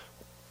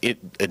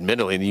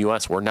admittedly in the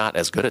U.S., we're not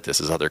as good at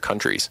this as other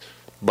countries.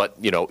 But,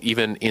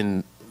 even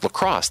in La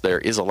Crosse, there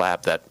is a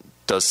lab that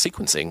does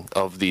sequencing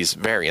of these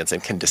variants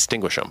and can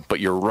distinguish them.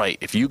 But you're right.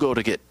 If you go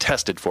to get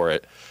tested for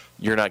it,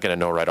 you're not going to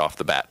know right off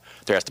the bat.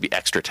 There has to be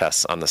extra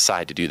tests on the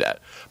side to do that.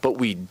 But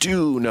we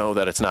do know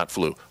that it's not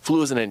flu.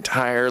 Flu is an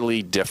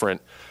entirely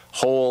different,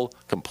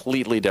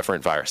 completely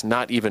different virus,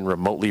 not even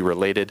remotely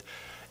related.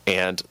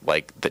 And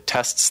like the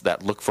tests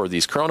that look for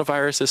these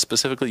coronaviruses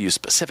specifically use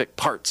specific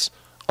parts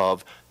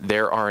of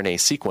their RNA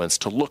sequence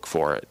to look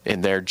for it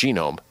in their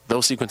genome.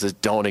 Those sequences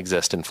don't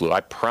exist in flu. I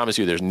promise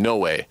you there's no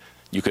way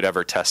you could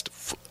ever test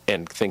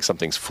and think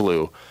something's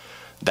flu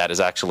that is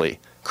actually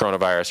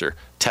coronavirus, or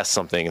test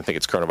something and think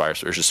it's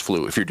coronavirus or just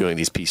flu if you're doing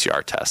these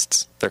PCR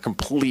tests. They're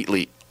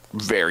completely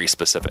very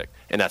specific.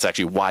 And that's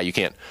actually why you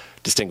can't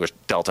distinguish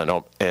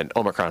Delta and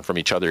Omicron from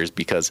each other, is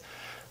because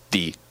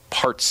the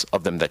parts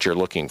of them that you're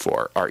looking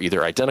for are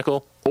either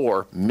identical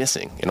or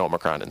missing in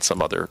Omicron and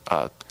some other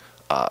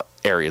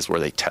areas where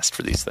they test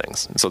for these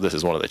things. And so this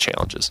is one of the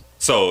challenges.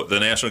 So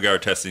the National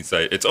Guard testing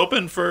site, it's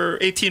open for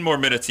 18 more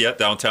minutes yet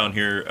downtown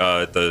here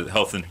at the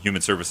Health and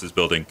Human Services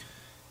building.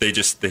 They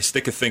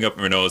stick a thing up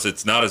your nose.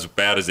 It's not as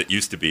bad as it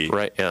used to be.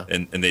 Right, yeah.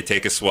 And they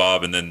take a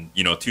swab, and then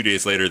 2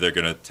 days later they're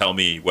going to tell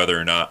me whether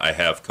or not I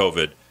have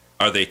COVID.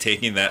 Are they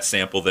taking that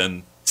sample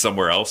then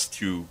somewhere else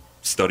to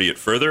study it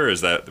further, or is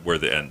that where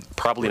the end?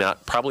 Probably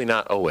not. Probably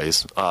not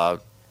always.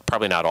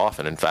 Probably not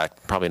often, in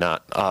fact. Probably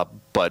not.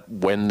 But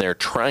when they're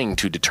trying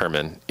to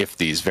determine if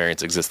these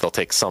variants exist, they'll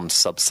take some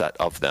subset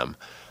of them.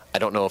 I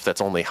don't know if that's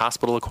only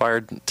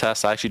hospital-acquired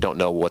tests. I actually don't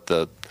know what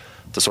the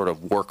sort of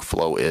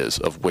workflow is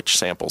of which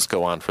samples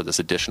go on for this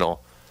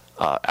additional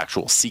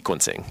actual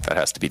sequencing that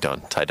has to be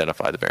done to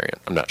identify the variant.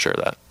 I'm not sure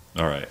of that.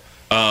 All right.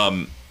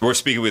 We're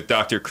speaking with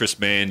Dr. Chris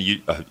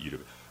Mayne,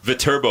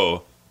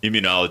 Viterbo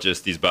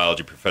immunologist. He's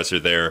biology professor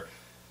there.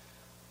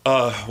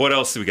 What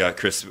else do we got,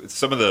 Chris?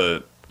 Some of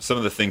the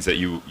things that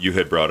you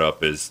had brought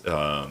up is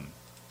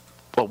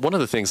well, one of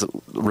the things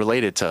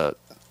related to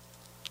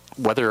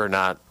whether or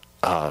not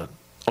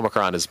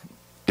Omicron is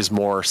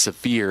more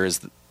severe is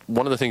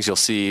one of the things you'll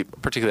see,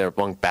 particularly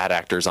among bad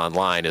actors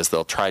online, is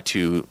they'll try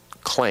to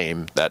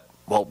claim that,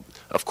 well,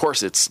 of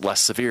course it's less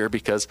severe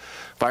because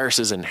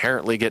viruses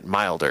inherently get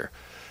milder.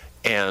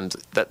 And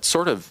that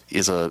sort of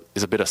is a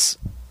bit of,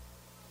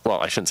 well,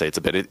 I shouldn't say it's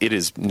a bit, it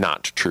is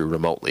not true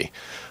remotely.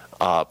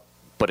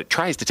 But it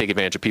tries to take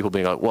advantage of people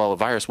being like, well, a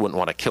virus wouldn't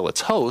want to kill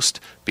its host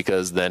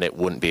because then it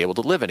wouldn't be able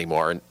to live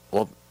anymore. And,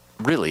 well,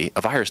 really,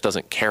 a virus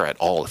doesn't care at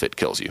all if it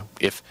kills you.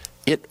 If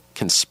it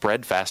can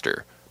spread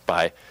faster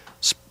by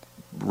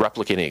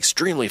replicating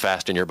extremely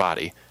fast in your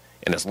body,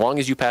 and as long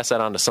as you pass that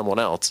on to someone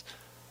else,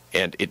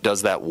 and it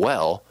does that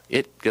well,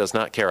 it does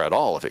not care at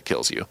all if it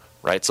kills you,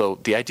 right? So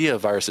the idea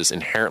of viruses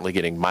inherently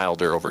getting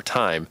milder over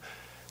time,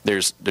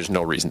 there's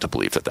no reason to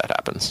believe that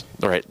happens,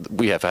 right?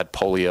 We have had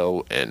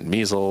polio and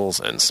measles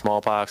and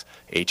smallpox,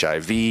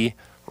 HIV,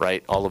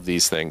 right? All of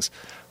these things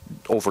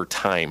over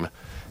time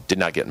did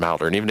not get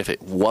milder. And even if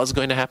it was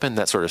going to happen,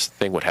 that sort of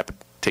thing would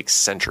take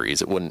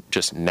centuries. It wouldn't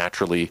just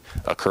naturally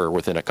occur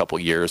within a couple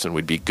years and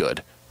we'd be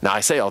good. Now,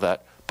 I say all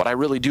that, but I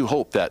really do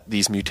hope that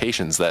these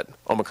mutations that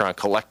Omicron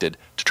collected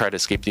to try to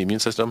escape the immune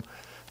system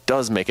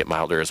does make it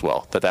milder as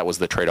well, that was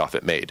the trade-off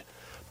it made.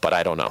 But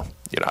I don't know.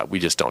 We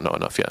just don't know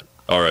enough yet.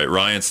 All right.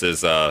 Ryan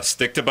says,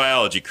 stick to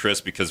biology,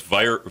 Chris, because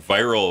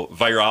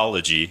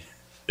virology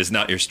is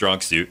not your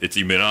strong suit. It's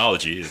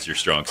immunology is your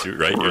strong suit,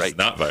 right? Yours is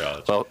not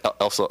biology. Well,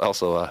 also,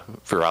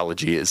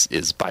 virology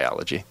is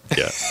biology.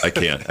 Yeah, I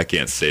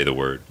can't say the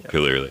word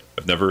clearly.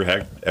 I've never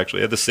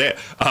actually had to say it.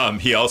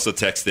 He also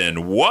texted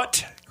in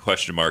what ?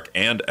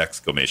 And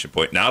exclamation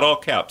point. Not all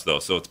caps though,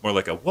 so it's more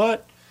like a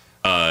what?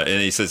 And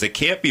he says it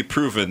can't be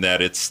proven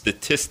that it's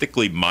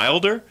statistically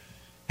milder.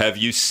 Have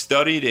you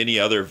studied any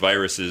other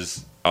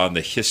viruses on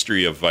the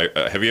history of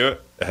have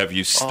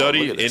you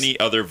studied any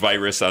other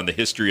virus on the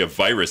history of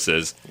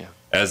viruses? Yeah.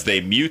 As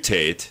they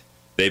mutate,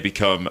 they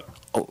become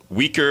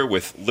weaker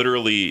with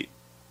literally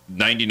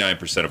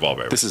 99% of all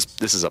viruses.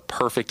 This is a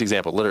perfect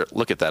example.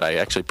 Look at that. I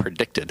actually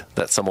predicted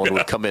that someone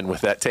would come in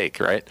with that take,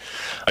 right?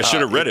 I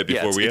should have read it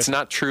before It's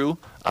not true.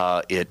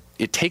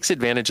 It takes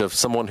advantage of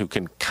someone who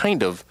can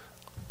kind of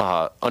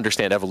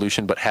understand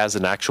evolution, but has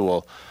an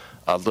actual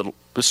a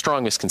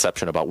strong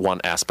misconception about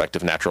one aspect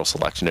of natural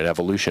selection and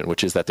evolution,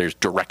 which is that there's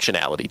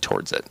directionality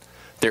towards it.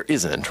 There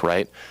isn't,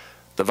 right?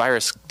 The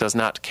virus does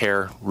not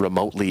care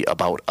remotely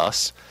about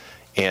us,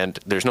 and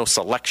there's no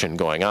selection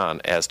going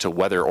on as to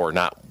whether or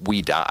not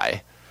we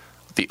die.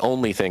 The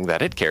only thing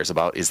that it cares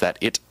about is that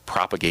it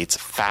propagates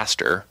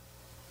faster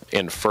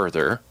and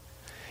further,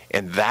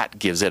 and that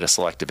gives it a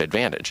selective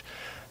advantage.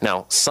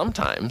 Now,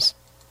 sometimes,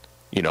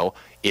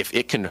 if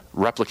it can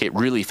replicate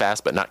really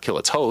fast but not kill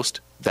its host,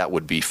 that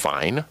would be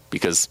fine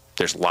because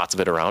there's lots of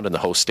it around and the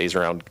host stays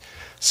around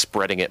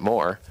spreading it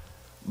more.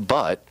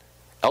 But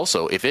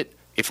also, if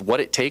what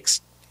it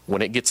takes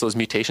when it gets those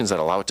mutations that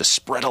allow it to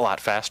spread a lot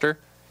faster,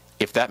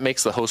 if that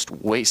makes the host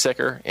way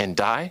sicker and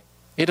die,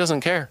 it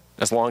doesn't care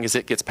as long as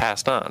it gets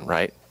passed on,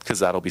 right? Because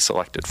that'll be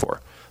selected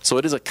for. So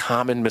it is a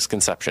common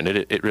misconception.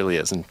 It really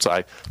is. And so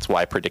that's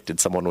why I predicted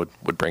someone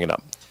would bring it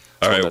up.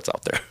 All right. That's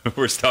out there.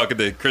 We're talking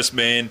to Chris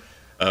Mayne,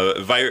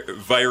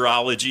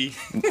 virology,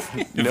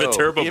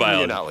 Viterbo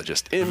biology.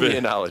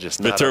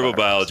 Immunologist. Viterbo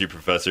biology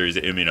professor. He's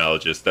an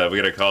immunologist. We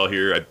got a call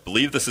here. I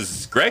believe this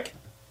is Greg?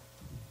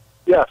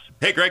 Yes.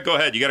 Hey, Greg, go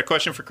ahead. You got a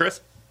question for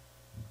Chris?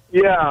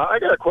 Yeah, I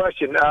got a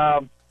question.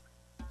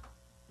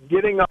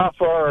 Getting off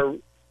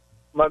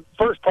my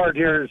first part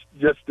here is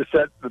just to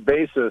set the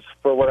basis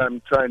for what I'm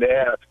trying to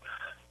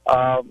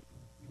ask.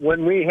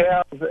 When we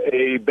have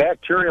a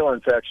bacterial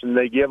infection,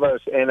 they give us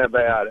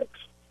antibiotics.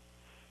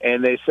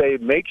 And they say,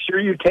 make sure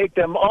you take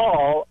them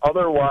all,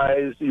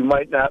 otherwise you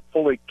might not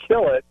fully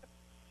kill it,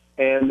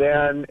 and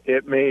then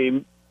it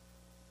may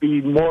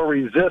be more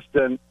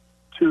resistant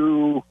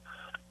to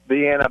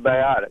the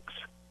antibiotics.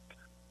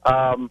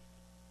 Does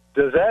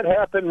that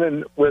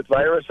happen with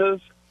viruses?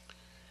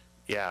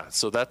 Yeah,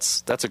 so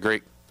that's a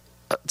great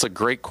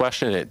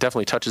question. It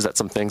definitely touches at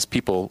some things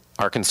people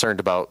are concerned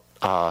about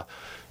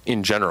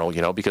in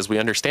general, because we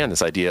understand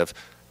this idea of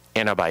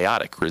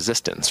antibiotic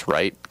resistance,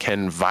 right?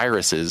 Can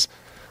viruses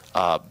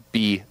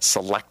be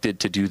selected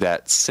to do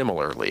that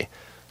similarly?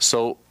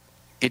 So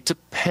it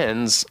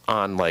depends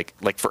on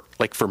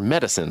for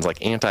medicines like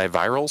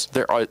antivirals,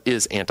 there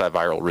is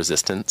antiviral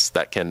resistance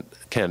that can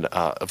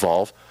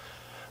evolve.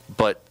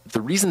 But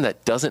the reason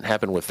that doesn't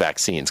happen with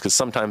vaccines, because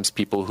sometimes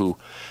people who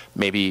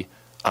maybe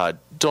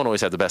don't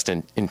always have the best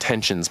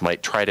intentions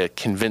might try to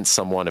convince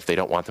someone if they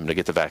don't want them to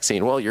get the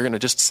vaccine, well, you're going to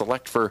just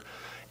select for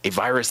a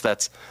virus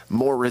that's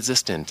more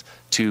resistant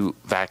to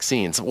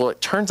vaccines. Well,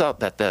 it turns out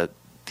that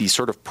these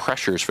sort of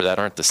pressures for that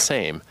aren't the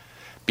same,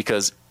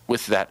 because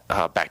with that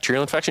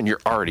bacterial infection,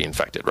 you're already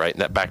infected, right?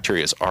 And that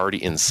bacteria is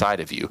already inside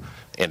of you,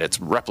 and it's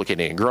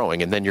replicating and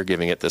growing, and then you're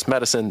giving it this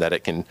medicine that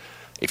it can,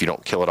 if you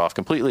don't kill it off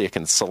completely, it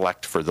can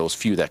select for those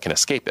few that can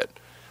escape it.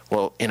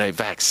 Well, in a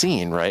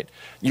vaccine, right,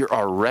 you're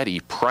already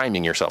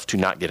priming yourself to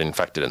not get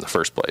infected in the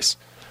first place.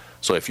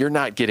 So if you're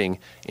not getting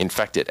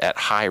infected at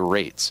high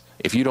rates,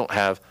 if you don't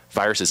have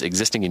viruses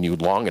existing in you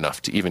long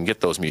enough to even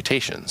get those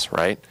mutations,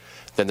 right,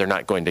 then they're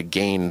not going to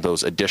gain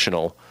those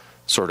additional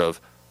sort of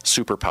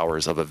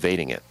superpowers of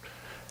evading it.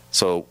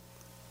 So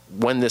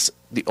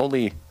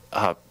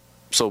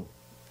so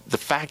the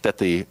fact that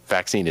the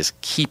vaccine is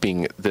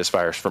keeping this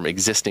virus from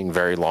existing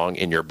very long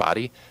in your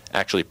body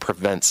actually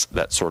prevents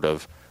that sort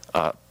of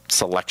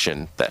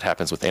selection that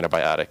happens with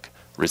antibiotic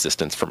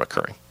resistance from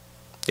occurring.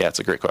 Yeah, it's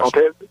a great question.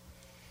 Okay.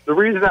 The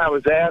reason I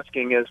was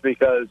asking is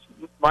because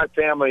my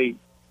family,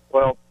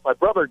 my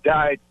brother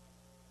died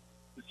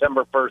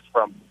December 1st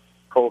from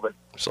COVID.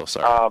 So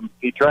sorry.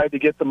 He tried to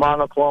get the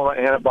monoclonal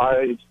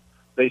antibodies.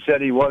 They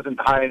said he wasn't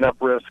high enough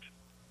risk,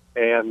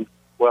 and,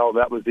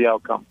 that was the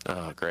outcome.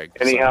 Oh, Greg.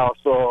 Anyhow,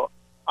 so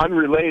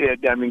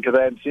unrelated, because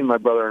I hadn't seen my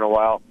brother in a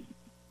while,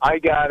 I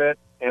got it,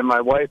 and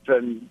my wife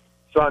and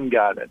son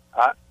got it.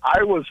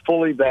 I was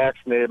fully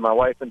vaccinated. My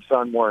wife and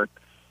son weren't.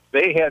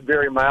 They had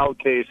very mild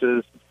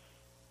cases.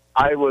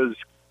 I was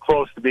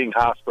close to being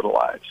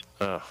hospitalized.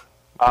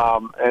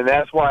 And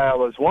that's why I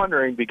was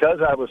wondering,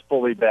 because I was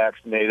fully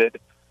vaccinated,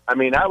 I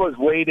was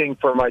waiting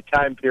for my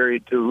time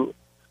period to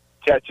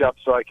catch up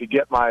so I could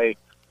get my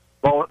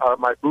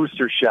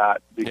booster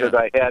shot, because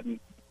I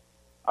hadn't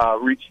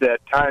reached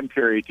that time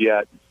period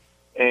yet.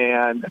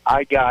 And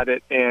I got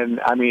it, and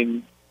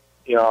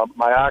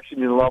my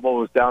oxygen level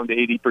was down to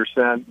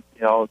 80%,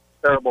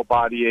 terrible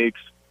body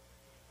aches,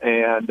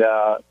 and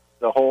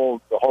the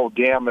whole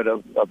gamut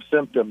of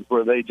symptoms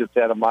where they just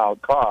had a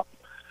mild cough.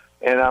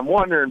 And I'm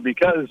wondering,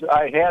 because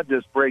I had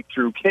this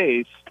breakthrough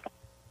case,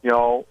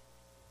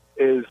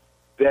 is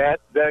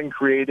that then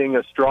creating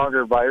a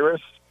stronger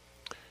virus?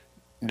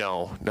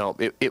 No,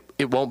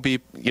 it won't be.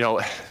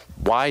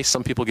 Why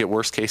some people get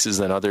worse cases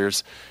than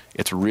others,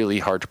 it's really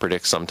hard to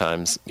predict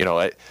sometimes.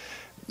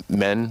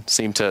 Men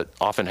seem to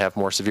often have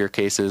more severe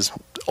cases.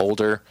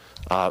 Older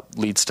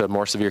leads to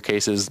more severe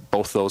cases.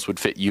 Both those would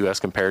fit you as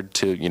compared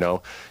to,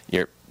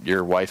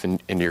 your wife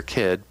and your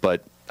kid.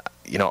 But,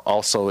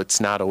 also it's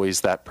not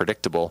always that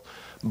predictable.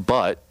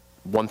 But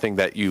one thing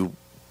that you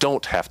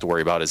don't have to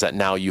worry about is that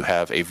now you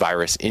have a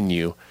virus in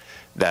you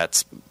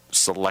that's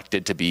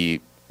selected to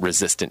be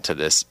resistant to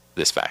this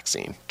this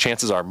vaccine.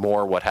 Chances are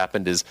more what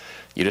happened is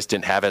you just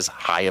didn't have as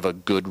high of a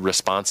good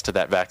response to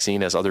that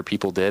vaccine as other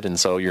people did, and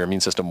so your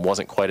immune system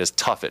wasn't quite as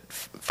tough at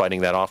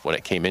fighting that off when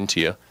it came into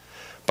you.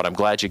 But I'm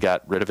glad you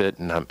got rid of it,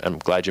 and I'm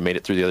glad you made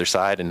it through the other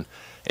side, and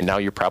now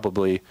you're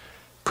probably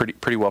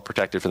pretty well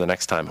protected for the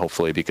next time,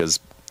 hopefully, because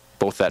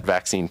both that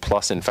vaccine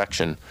plus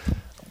infection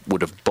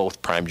would have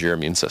both primed your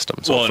immune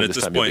system. So well, and at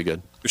this point,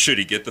 good. Should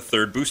he get the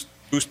third boost,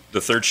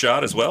 the third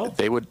shot as well?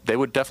 They would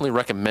definitely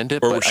recommend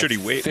it. Or but should he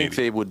wait? I think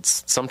they would.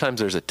 Sometimes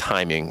there's a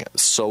timing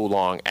so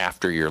long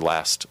after your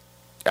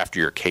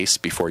case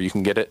before you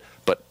can get it.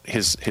 But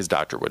his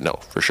doctor would know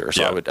for sure.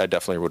 So I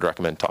definitely would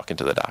recommend talking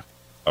to the doc.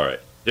 All right.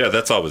 Yeah,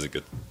 that's always a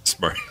good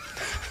smart.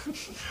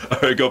 All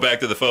right, go back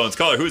to the phones.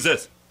 Caller, who's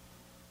this?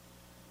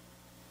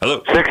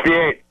 Hello.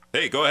 68.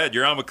 Hey, go ahead.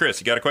 You're on with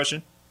Chris. You got a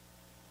question?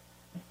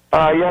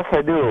 Yes,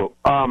 I do.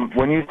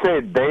 When you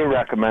say they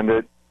recommend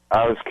it,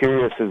 I was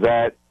curious, is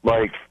that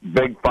like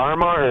big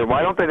pharma, or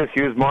why don't they just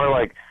use more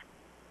like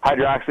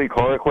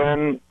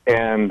hydroxychloroquine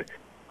and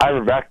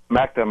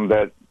ivermectin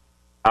that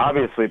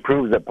obviously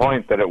proves the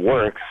point that it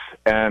works,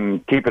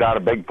 and keep it out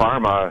of big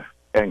pharma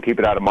and keep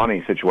it out of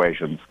money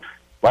situations?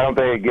 Why don't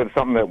they give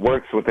something that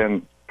works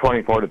within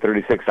 24 to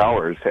 36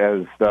 hours,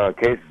 as the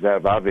cases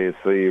have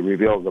obviously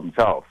revealed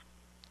themselves?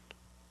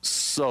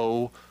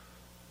 So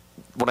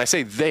when I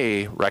say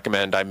they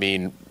recommend, I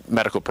mean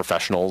medical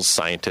professionals,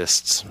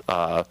 scientists,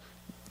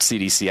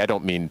 CDC. I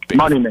don't mean big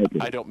money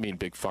makers. I don't mean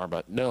big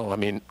pharma. No, I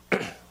mean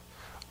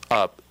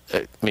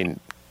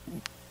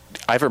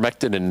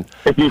ivermectin and.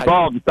 If you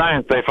follow the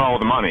science, they follow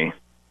the money.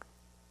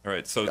 All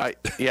right. So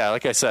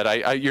like I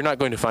said, you're not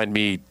going to find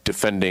me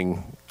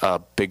defending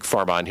big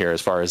pharma on here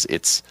as far as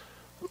its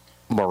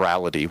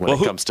morality when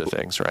it comes to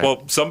things, right?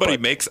 Well, somebody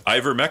makes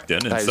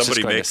ivermectin, and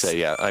somebody makes.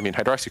 I mean,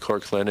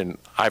 hydroxychloroquine and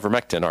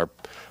ivermectin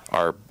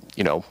are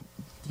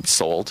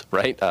sold,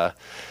 right?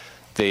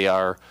 They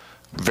are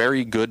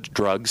very good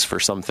drugs for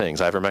some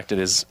things. Ivermectin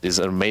is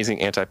an amazing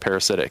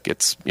antiparasitic.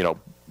 It's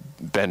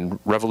been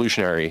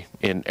revolutionary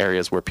in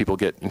areas where people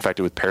get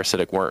infected with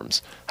parasitic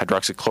worms.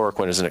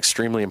 Hydroxychloroquine is an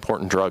extremely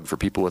important drug for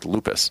people with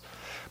lupus.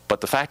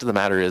 But the fact of the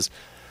matter is,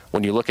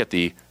 when you look at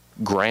the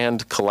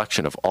grand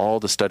collection of all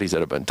the studies that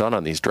have been done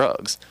on these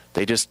drugs,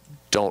 they just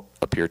don't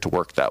appear to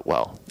work that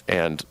well.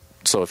 And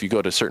so if you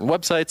go to certain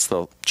websites,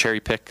 they'll cherry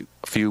pick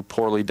a few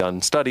poorly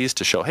done studies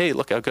to show, hey,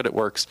 look how good it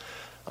works,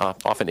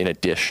 often in a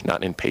dish,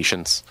 not in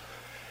patients,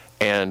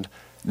 and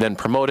then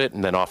promote it.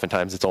 And then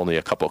oftentimes it's only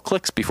a couple of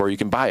clicks before you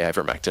can buy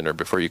ivermectin or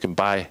before you can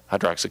buy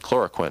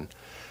hydroxychloroquine.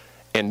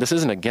 And this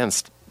isn't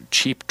against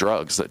cheap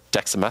drugs. That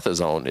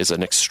dexamethasone is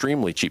an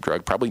extremely cheap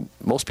drug. Probably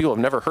most people have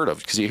never heard of,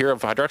 because you hear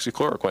of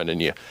hydroxychloroquine and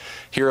you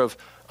hear of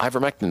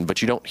ivermectin,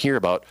 but you don't hear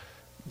about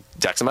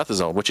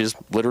dexamethasone, which is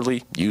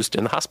literally used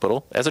in the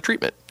hospital as a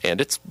treatment,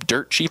 and it's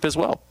dirt cheap as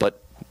well.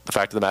 But the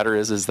fact of the matter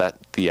is that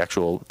the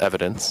actual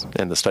evidence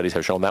and the studies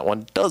have shown that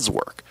one does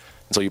work.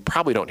 And so you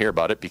probably don't hear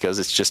about it because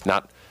it's just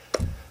not.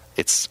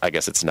 I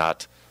guess it's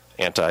not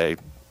anti.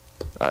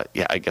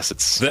 I guess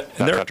it's not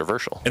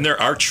controversial. And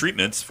there are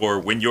treatments for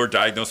when you're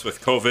diagnosed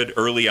with COVID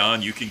early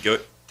on. You can go,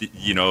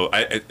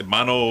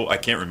 I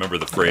can't remember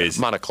the phrase.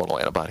 Monoclonal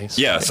antibodies.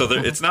 Yeah, so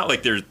it's not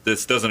like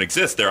this doesn't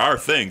exist. There are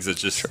things.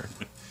 It's just. Sure.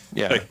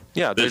 Yeah,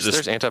 there's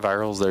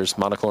antivirals, there's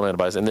monoclonal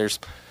antibodies, and there's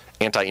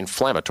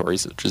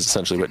anti-inflammatories, which is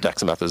essentially what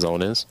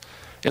dexamethasone is.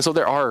 And so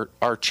there are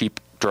cheap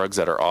drugs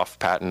that are off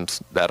patent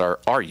that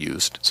are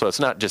used. So it's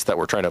not just that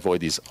we're trying to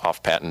avoid these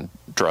off patent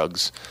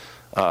drugs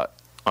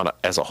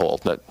as a whole.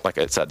 That, like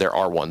I said, there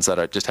are ones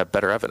that just have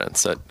better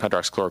evidence. That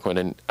hydroxychloroquine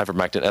and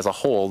ivermectin as a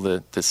whole,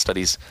 the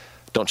studies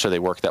don't show they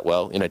work that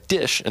well. In a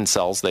dish in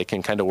cells, they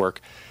can kind of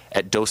work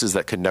at doses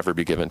that could never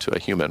be given to a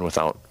human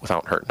without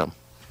hurting them.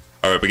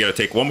 All right, we got to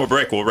take one more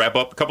break. We'll wrap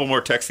up. A couple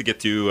more texts to get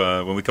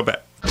to when we come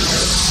back.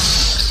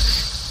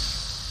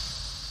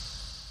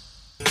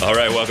 All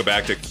right, welcome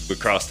back to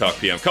Crosstalk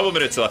PM. A couple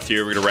minutes left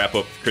here. We're going to wrap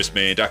up Chris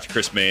Mayne, Dr.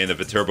 Chris Mayne, the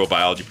Viterbo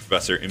biology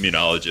professor,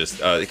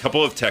 immunologist. A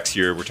couple of texts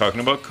here. We're talking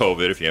about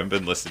COVID, if you haven't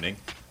been listening.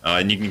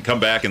 And you can come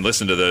back and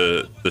listen to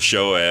the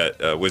show at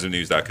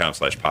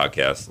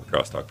wizardnews.com/podcast,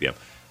 Crosstalk PM.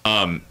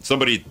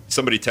 Somebody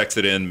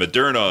texted in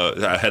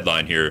Moderna,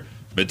 headline here,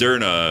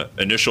 Moderna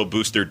initial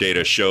booster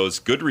data shows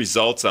good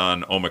results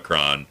on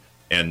Omicron,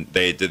 and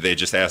they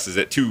just asked, is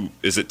it too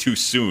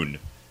soon?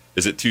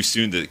 Is it too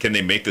soon? Can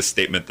they make this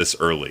statement this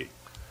early?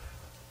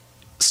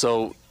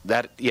 So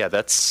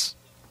that's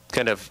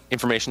kind of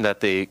information that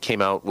they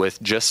came out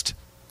with just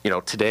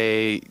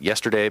today,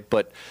 yesterday,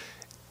 but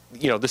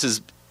this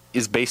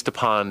is based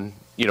upon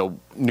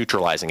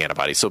neutralizing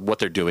antibodies. So what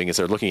they're doing is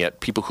they're looking at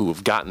people who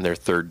have gotten their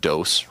third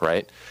dose,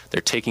 right? They're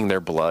taking their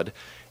blood,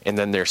 and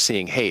then they're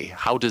seeing, hey,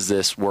 how does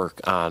this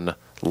work on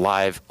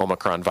live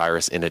Omicron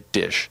virus in a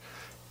dish?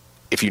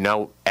 If you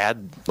now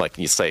add, like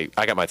you say,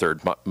 I got my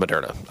third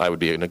Moderna, I would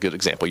be a good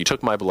example. You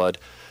took my blood,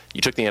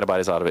 you took the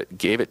antibodies out of it,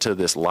 gave it to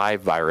this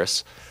live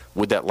virus.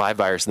 Would that live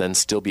virus then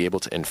still be able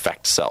to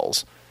infect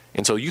cells?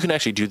 And so you can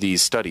actually do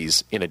these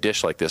studies in a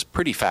dish like this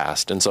pretty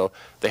fast. And so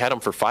they had them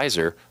for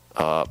Pfizer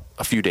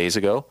a few days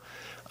ago.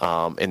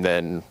 And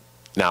then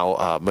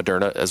now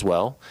Moderna as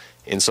well.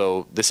 And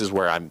so this is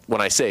where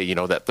when I say,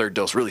 that third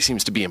dose really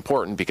seems to be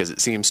important because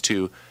it seems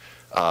to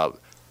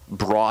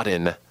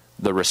broaden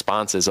the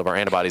responses of our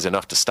antibodies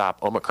enough to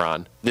stop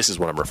Omicron. This is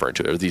what I'm referring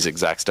to, are these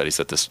exact studies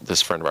that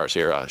this friend of ours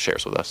here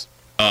shares with us.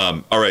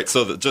 All right.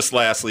 So just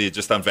lastly,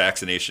 just on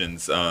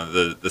vaccinations,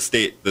 the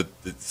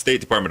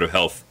State Department of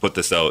Health put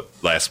this out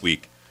last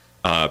week.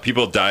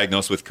 People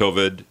diagnosed with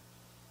COVID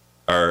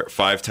are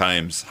 5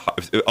 times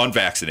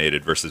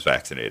unvaccinated versus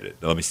vaccinated.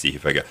 Now, let me see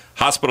if I got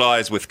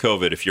hospitalized with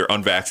COVID. If you're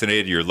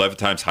unvaccinated, you're 11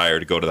 times higher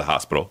to go to the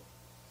hospital.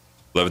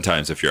 11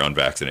 times if you're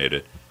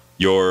unvaccinated.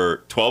 You're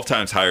 12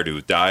 times higher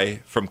to die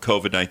from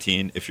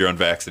COVID-19 if you're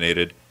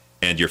unvaccinated,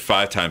 and you're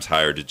 5 times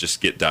higher to just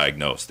get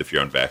diagnosed if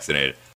you're unvaccinated.